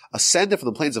 Moses ascended from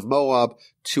the plains of Moab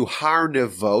to Har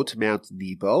Nevot, Mount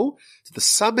Nebo, to the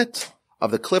summit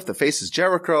of the cliff that faces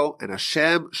Jericho, and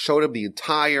Hashem showed him the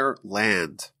entire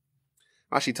land.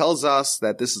 Rashi tells us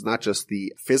that this is not just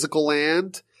the physical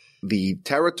land, the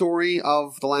territory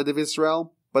of the land of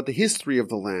Israel, but the history of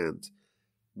the land.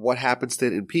 What happens to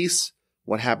it in peace?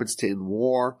 What happens to it in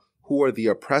war? Who are the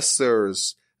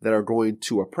oppressors that are going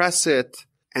to oppress it?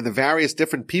 And the various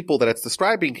different people that it's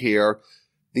describing here,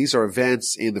 these are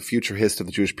events in the future history of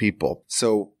the Jewish people.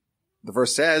 So the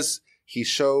verse says, he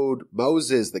showed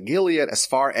Moses the Gilead as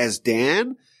far as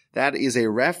Dan. That is a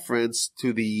reference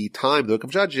to the time, the book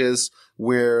of Judges,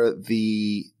 where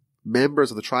the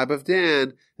members of the tribe of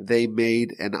Dan, they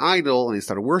made an idol and they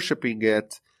started worshiping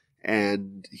it.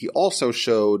 And he also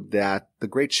showed that the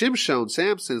great Shimshon,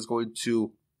 Samson, is going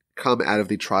to come out of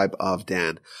the tribe of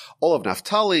Dan. All of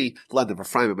Naphtali, the land of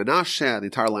Ephraim and Manasseh, the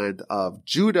entire land of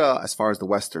Judah, as far as the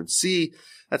western sea.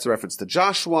 That's a reference to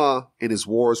Joshua in his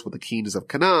wars with the kings of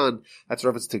Canaan. That's a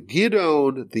reference to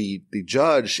Gideon, the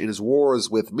judge, in his wars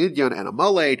with Midian and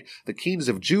Amalek. The kings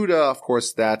of Judah, of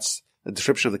course, that's a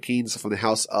description of the kings from the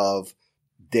house of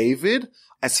David.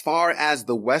 As far as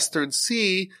the western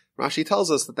sea, Rashi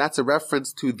tells us that that's a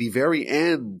reference to the very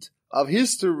end of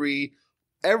history,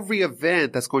 every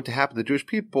event that's going to happen to the Jewish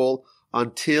people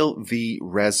until the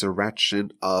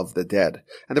resurrection of the dead.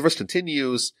 And the verse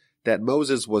continues that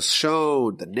Moses was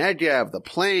shown the Negev, the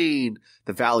plain,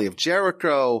 the valley of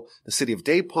Jericho, the city of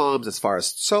date palms, as far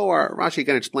as Zoar. Rashi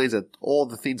again explains that all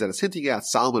the things that it's hinting at,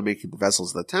 Solomon making the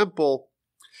vessels of the temple.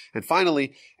 And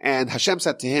finally, and Hashem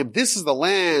said to him, this is the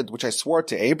land which I swore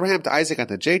to Abraham, to Isaac, and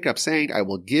to Jacob, saying, I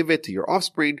will give it to your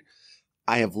offspring.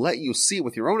 I have let you see it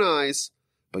with your own eyes,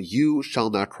 but you shall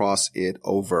not cross it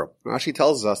over. Rashi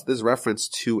tells us this is reference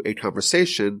to a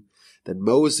conversation that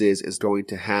Moses is going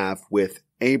to have with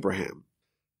Abraham.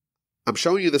 I'm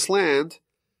showing you this land,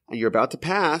 and you're about to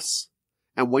pass,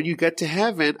 and when you get to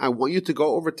heaven, I want you to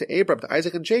go over to Abraham, to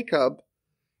Isaac, and Jacob,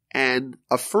 and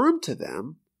affirm to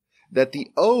them that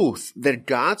the oath that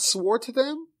God swore to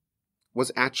them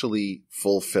was actually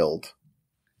fulfilled.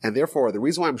 And therefore, the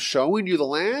reason why I'm showing you the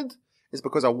land is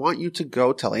because I want you to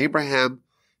go tell Abraham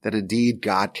that indeed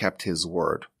God kept his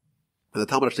word. And the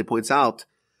Talmud actually points out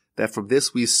that from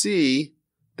this we see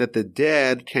that the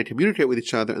dead can communicate with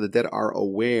each other and the dead are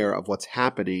aware of what's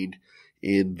happening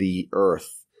in the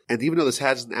earth. And even though this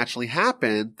hasn't actually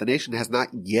happened, the nation has not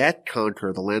yet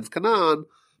conquered the land of Canaan,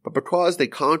 but because they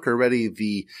conquered already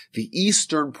the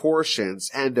eastern portions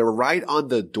and they're right on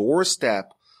the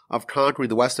doorstep of conquering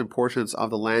the western portions of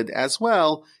the land as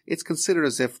well, it's considered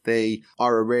as if they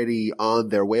are already on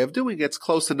their way of doing it. It's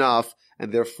close enough,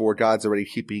 and therefore God's already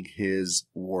keeping his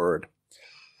word.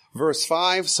 Verse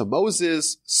 5, so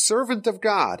Moses, servant of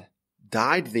God,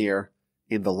 died there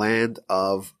in the land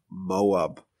of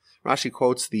Moab. Rashi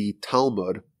quotes the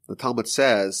Talmud. The Talmud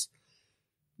says,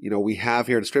 we have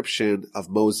here a description of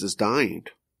Moses dying.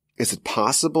 Is it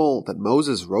possible that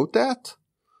Moses wrote that?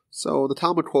 So the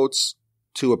Talmud quotes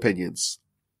two opinions.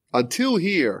 Until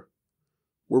here,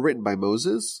 were written by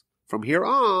Moses. From here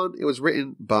on, it was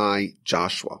written by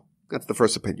Joshua. That's the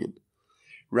first opinion.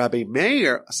 Rabbi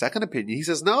Meir, a second opinion, he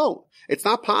says, no, it's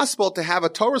not possible to have a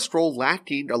Torah scroll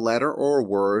lacking a letter or a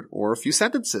word or a few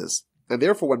sentences. And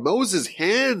therefore, when Moses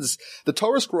hands the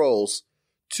Torah scrolls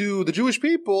to the Jewish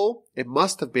people, it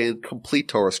must have been complete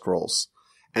Torah scrolls.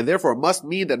 And therefore, it must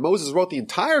mean that Moses wrote the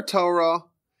entire Torah,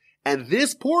 and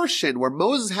this portion where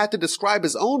Moses had to describe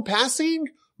his own passing,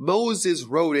 Moses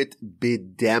wrote it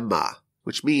bidema,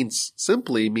 which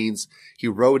simply means he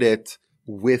wrote it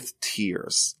with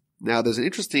tears. Now, there's an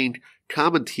interesting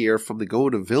comment here from the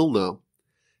Gaon of Vilna.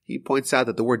 He points out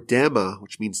that the word dema,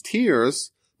 which means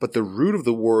tears, but the root of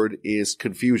the word is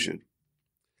confusion.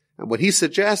 And what he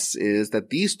suggests is that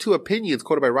these two opinions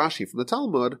quoted by Rashi from the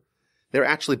Talmud, they're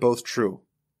actually both true.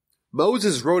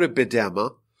 Moses wrote it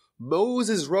bidema.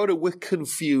 Moses wrote it with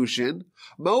confusion.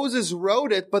 Moses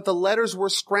wrote it, but the letters were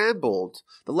scrambled.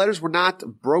 The letters were not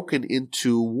broken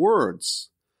into words.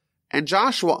 And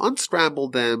Joshua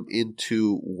unscrambled them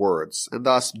into words. And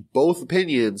thus, both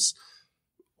opinions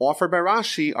offered by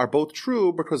Rashi are both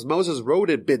true because Moses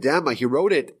wrote it bidema. He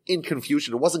wrote it in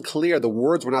confusion. It wasn't clear. The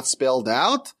words were not spelled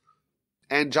out.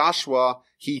 And Joshua,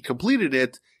 he completed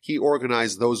it. He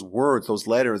organized those words, those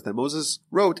letters that Moses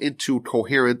wrote into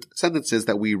coherent sentences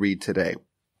that we read today.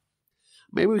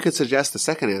 Maybe we could suggest a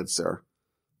second answer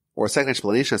or a second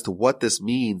explanation as to what this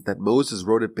means that Moses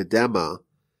wrote it bidema.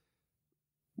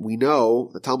 We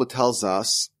know the Talmud tells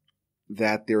us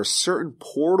that there are certain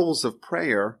portals of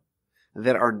prayer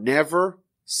that are never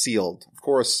sealed. Of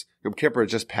course, Yom Kippur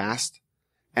just passed,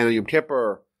 and on Yom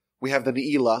Kippur we have the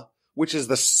Ne'ilah, which is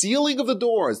the sealing of the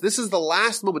doors. This is the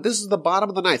last moment. This is the bottom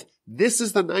of the ninth. This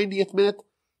is the 90th minute.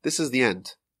 This is the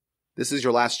end. This is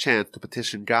your last chance to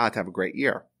petition God to have a great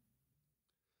year.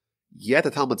 Yet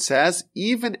the Talmud says,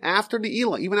 even after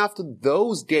Ne'ilah, even after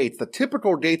those gates, the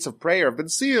typical gates of prayer have been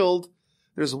sealed,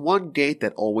 there's one gate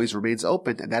that always remains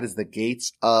open, and that is the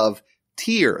gates of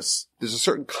tears. There's a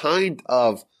certain kind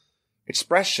of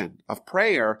expression of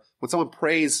prayer when someone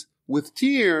prays with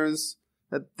tears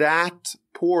that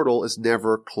portal is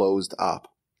never closed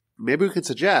up. Maybe we can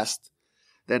suggest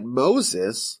that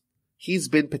Moses, he's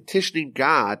been petitioning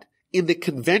God in the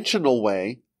conventional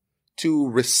way to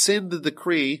rescind the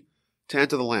decree to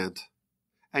enter the land.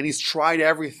 And he's tried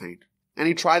everything. And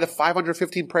he tried the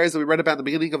 515 prayers that we read about in the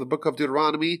beginning of the book of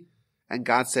Deuteronomy. And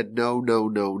God said, no, no,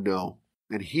 no, no.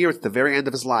 And here at the very end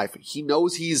of his life, he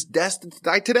knows he's destined to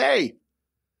die today.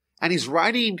 And he's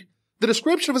writing the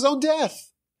description of his own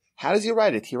death. How does he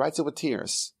write it? He writes it with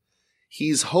tears.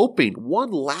 He's hoping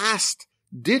one last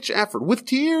ditch effort with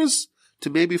tears to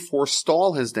maybe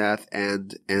forestall his death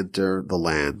and enter the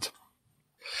land.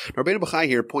 Rabbeinu Bachai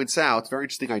here points out a very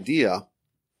interesting idea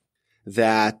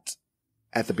that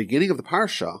at the beginning of the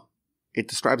Parsha, it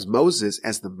describes Moses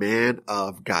as the man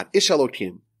of God, Ish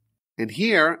Elokim. And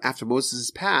here, after Moses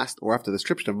is passed, or after the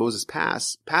description of Moses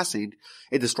passing,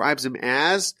 it describes him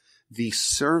as the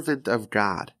servant of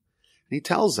God. And he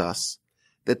tells us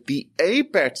that the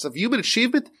apex of human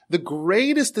achievement, the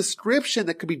greatest description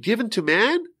that could be given to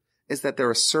man, is that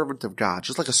they're a servant of God.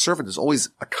 Just like a servant is always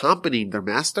accompanying their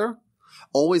master,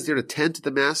 always there to tend to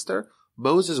the master,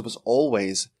 Moses was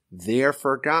always there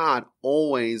for God,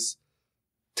 always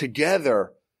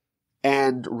together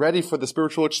and ready for the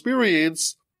spiritual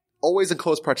experience, always in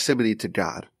close proximity to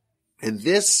God. And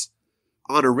this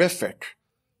honorific,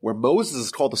 where Moses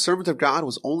is called the servant of God,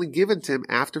 was only given to him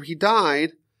after he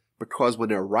died, because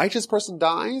when a righteous person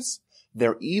dies,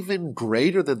 they're even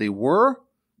greater than they were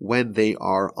when they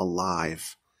are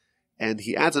alive. And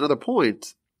he adds another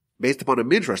point based upon a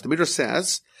midrash. The midrash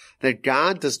says that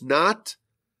God does not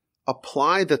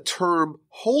apply the term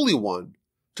Holy One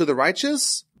to the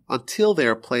righteous until they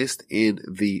are placed in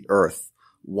the earth.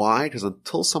 Why? Because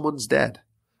until someone's dead,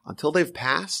 until they've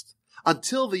passed,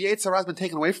 until the Yetzer Hara has been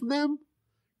taken away from them,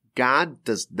 God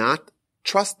does not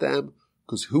trust them,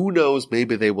 because who knows,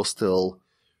 maybe they will still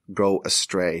go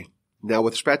astray. Now,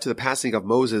 with respect to the passing of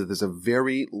Moses, there's a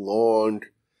very long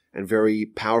and very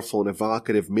powerful and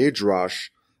evocative midrash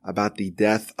about the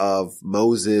death of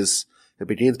Moses. It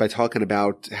begins by talking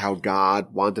about how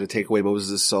God wanted to take away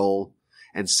Moses' soul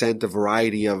and sent a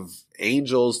variety of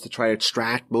angels to try to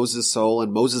extract Moses' soul,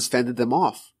 and Moses fended them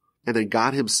off. And then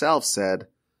God himself said,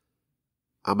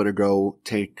 I'm going to go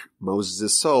take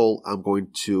Moses' soul. I'm going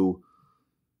to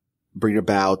bring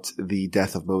about the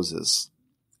death of Moses.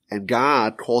 And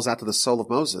God calls out to the soul of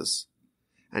Moses,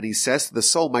 and he says to the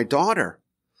soul, my daughter,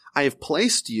 I have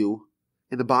placed you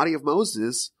in the body of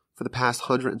Moses for the past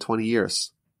 120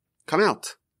 years. Come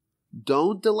out.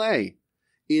 Don't delay.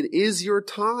 It is your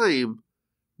time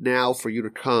now for you to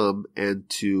come and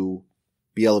to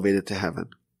be elevated to heaven.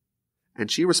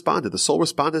 And she responded, the soul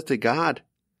responded to God,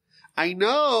 I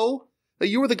know that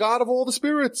you are the God of all the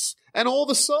spirits, and all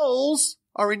the souls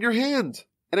are in your hand.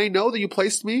 And I know that you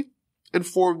placed me and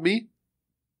formed me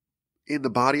in the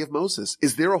body of Moses.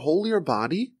 Is there a holier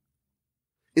body?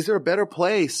 Is there a better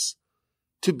place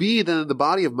to be than in the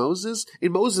body of Moses?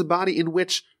 In Moses' body in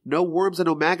which no worms and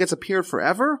no maggots appeared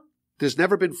forever? There's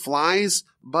never been flies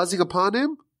buzzing upon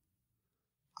him?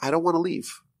 I don't want to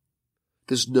leave.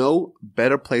 There's no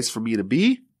better place for me to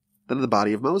be than in the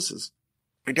body of Moses.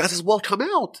 And God says, well, come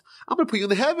out. I'm going to put you in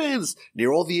the heavens,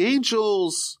 near all the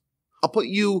angels. I'll put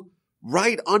you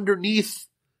right underneath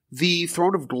the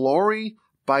throne of glory,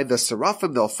 by the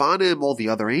seraphim, the Ophanim, all the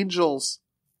other angels?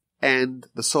 And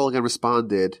the soul again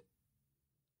responded,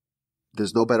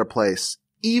 there's no better place,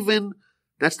 even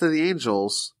next to the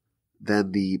angels,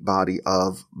 than the body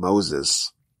of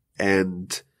Moses.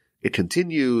 And it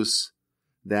continues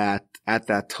that at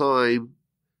that time,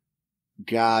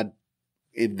 God,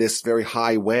 in this very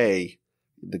high way,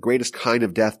 the greatest kind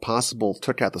of death possible,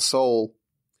 took out the soul,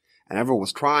 and everyone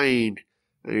was crying.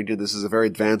 And again, this is a very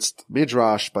advanced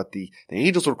midrash, but the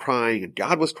angels were crying, and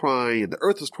God was crying, and the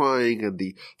earth was crying, and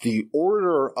the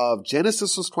order of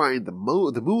Genesis was crying, the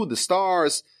moon, the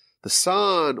stars, the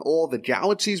sun, all the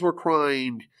galaxies were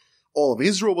crying, all of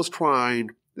Israel was crying.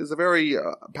 There's a very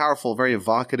powerful, very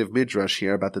evocative midrash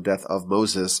here about the death of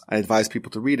Moses. I advise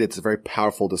people to read it. It's a very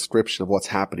powerful description of what's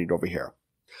happening over here.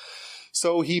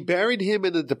 So he buried him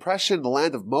in the depression in the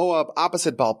land of Moab,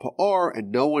 opposite Baal Peor, and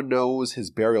no one knows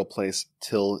his burial place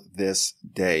till this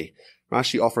day.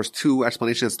 Rashi offers two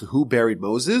explanations as to who buried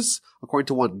Moses. According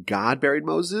to one, God buried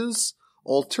Moses.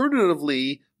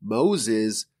 Alternatively,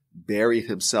 Moses buried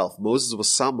himself. Moses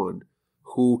was someone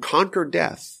who conquered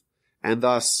death, and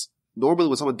thus, normally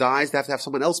when someone dies, they have to have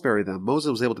someone else bury them.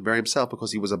 Moses was able to bury himself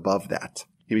because he was above that.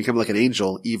 He became like an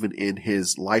angel even in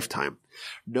his lifetime.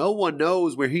 No one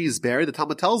knows where he is buried. The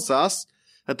Talmud tells us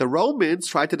that the Romans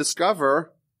tried to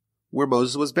discover where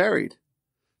Moses was buried.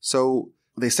 So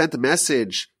they sent a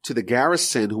message to the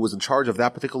garrison who was in charge of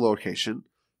that particular location,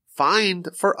 find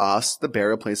for us the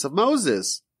burial place of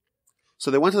Moses.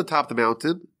 So they went to the top of the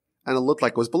mountain, and it looked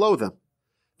like it was below them.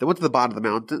 They went to the bottom of the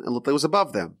mountain, and it looked like it was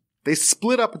above them. They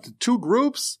split up into two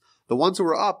groups. The ones who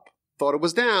were up thought it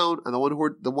was down, and the one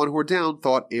who were down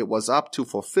thought it was up, to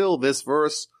fulfill this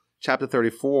verse, chapter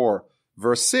 34,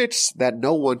 verse 6, that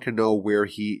no one can know where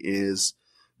he is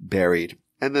buried.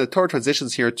 And the Torah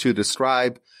transitions here to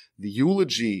describe the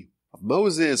eulogy of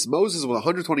Moses. Moses was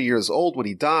 120 years old when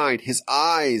he died. His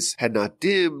eyes had not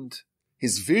dimmed.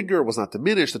 His vigor was not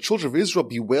diminished. The children of Israel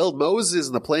bewailed Moses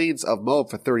in the plains of Moab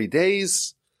for 30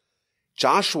 days.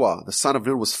 Joshua, the son of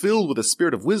Nun, was filled with the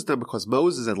spirit of wisdom because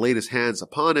Moses had laid his hands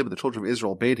upon him, and the children of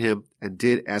Israel obeyed him and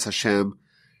did as Hashem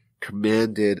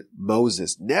commanded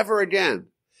Moses. Never again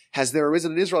has there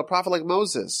arisen in Israel a prophet like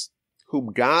Moses,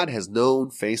 whom God has known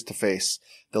face to face.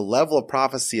 The level of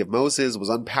prophecy of Moses was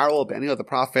unparalleled by any other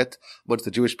prophet amongst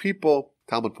the Jewish people.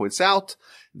 Talmud points out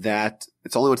that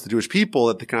it's only amongst the Jewish people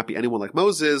that there cannot be anyone like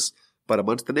Moses, but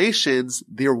amongst the nations,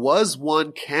 there was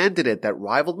one candidate that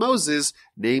rivaled Moses,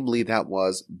 namely that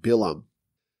was Bilam.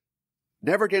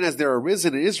 Never again has there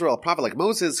arisen in Israel a prophet like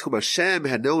Moses, whom Hashem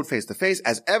had known face to face,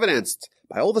 as evidenced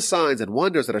by all the signs and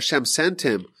wonders that Hashem sent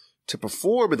him to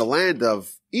perform in the land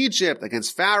of Egypt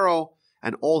against Pharaoh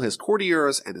and all his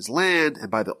courtiers and his land, and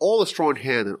by all the strong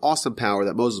hand and awesome power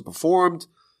that Moses performed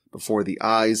before the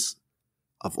eyes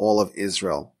of all of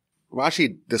Israel.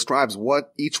 Rashi describes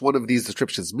what each one of these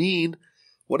descriptions mean.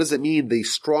 What does it mean? The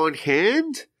strong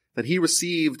hand? That he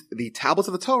received the tablets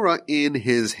of the Torah in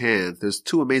his hand. There's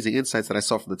two amazing insights that I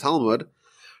saw from the Talmud.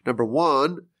 Number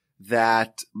one,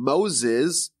 that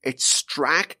Moses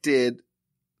extracted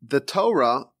the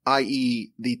Torah,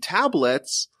 i.e. the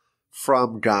tablets,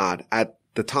 from God. At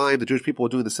the time the Jewish people were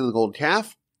doing the sin of the golden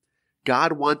calf,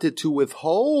 God wanted to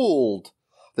withhold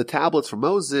the tablets from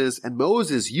Moses, and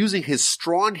Moses, using his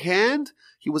strong hand,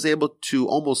 he was able to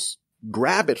almost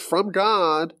grab it from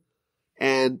God,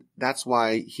 and that's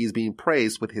why he's being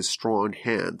praised with his strong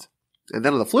hand. And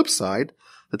then on the flip side,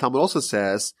 the Talmud also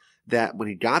says that when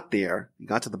he got there, he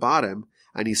got to the bottom,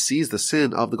 and he sees the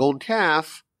sin of the golden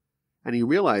calf, and he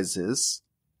realizes,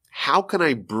 how can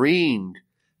I bring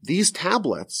these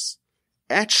tablets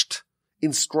etched,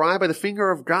 inscribed by the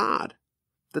finger of God,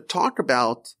 that talk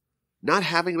about not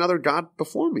having another God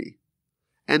before me?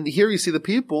 And here you see the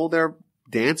people, they're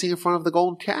dancing in front of the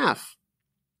golden calf.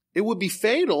 It would be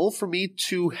fatal for me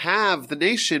to have the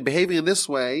nation behaving in this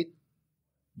way,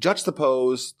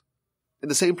 juxtaposed in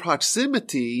the same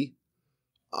proximity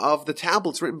of the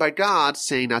tablets written by God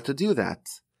saying not to do that.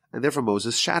 And therefore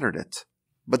Moses shattered it.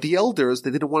 But the elders, they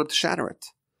didn't want him to shatter it.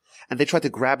 And they tried to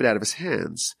grab it out of his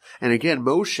hands. And again,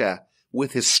 Moshe,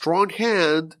 with his strong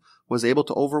hand, was able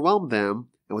to overwhelm them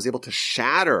and was able to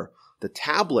shatter the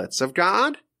tablets of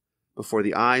God before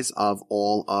the eyes of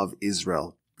all of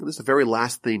Israel. And this is the very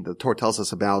last thing that the Torah tells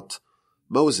us about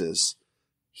Moses.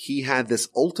 He had this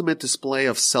ultimate display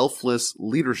of selfless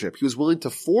leadership. He was willing to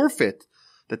forfeit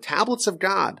the tablets of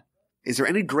God. Is there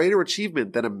any greater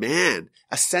achievement than a man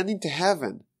ascending to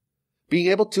heaven,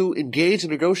 being able to engage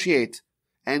and negotiate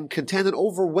and contend and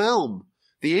overwhelm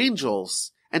the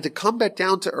angels, and to come back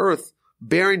down to earth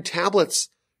bearing tablets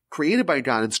created by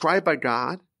God, inscribed by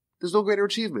God? There's no greater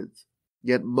achievement.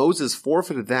 Yet Moses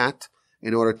forfeited that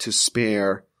in order to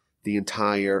spare the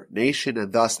entire nation.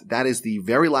 And thus, that is the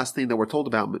very last thing that we're told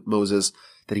about Moses,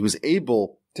 that he was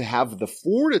able to have the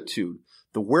fortitude,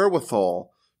 the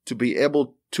wherewithal to be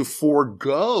able to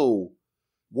forego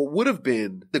what would have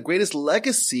been the greatest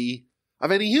legacy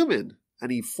of any human.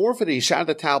 And he forfeited, he shattered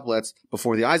the tablets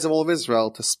before the eyes of all of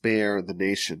Israel to spare the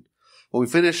nation. When we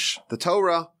finish the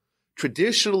Torah,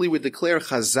 traditionally we declare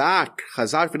chazak,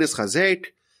 chazak v'nis chazek,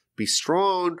 be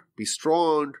strong,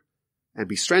 and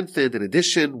be strengthened. In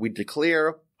addition, we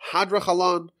declare hadra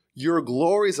chalan, your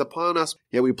glory is upon us.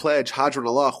 Yet we pledge hadron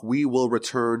alach, we will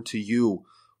return to you.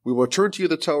 We will return to you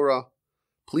the Torah.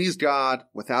 Please God,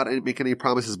 without making any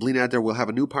promises, bli neder, we'll have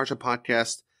a new Parsha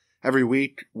podcast every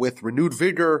week with renewed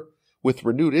vigor, with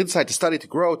renewed insight to study, to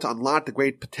grow, to unlock the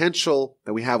great potential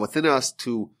that we have within us,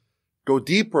 to go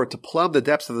deeper, to plumb the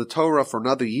depths of the Torah for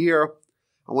another year.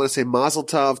 I want to say mazel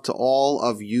tov to all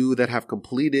of you that have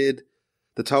completed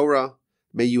the Torah.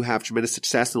 May you have tremendous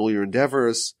success in all your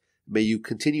endeavors. May you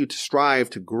continue to strive,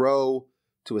 to grow,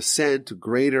 to ascend to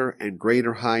greater and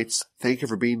greater heights. Thank you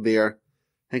for being there.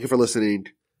 Thank you for listening.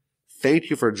 Thank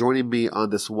you for joining me on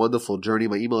this wonderful journey.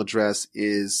 My email address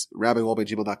is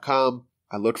rabbiwolbe@gmail.com.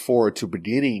 I look forward to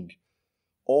beginning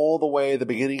all the way, the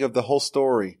beginning of the whole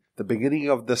story, the beginning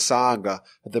of the saga,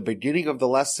 the beginning of the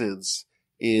lessons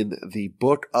in the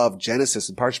book of Genesis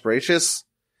and Parshas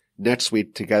next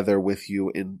week together with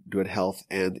you in good health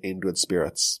and in good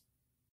spirits.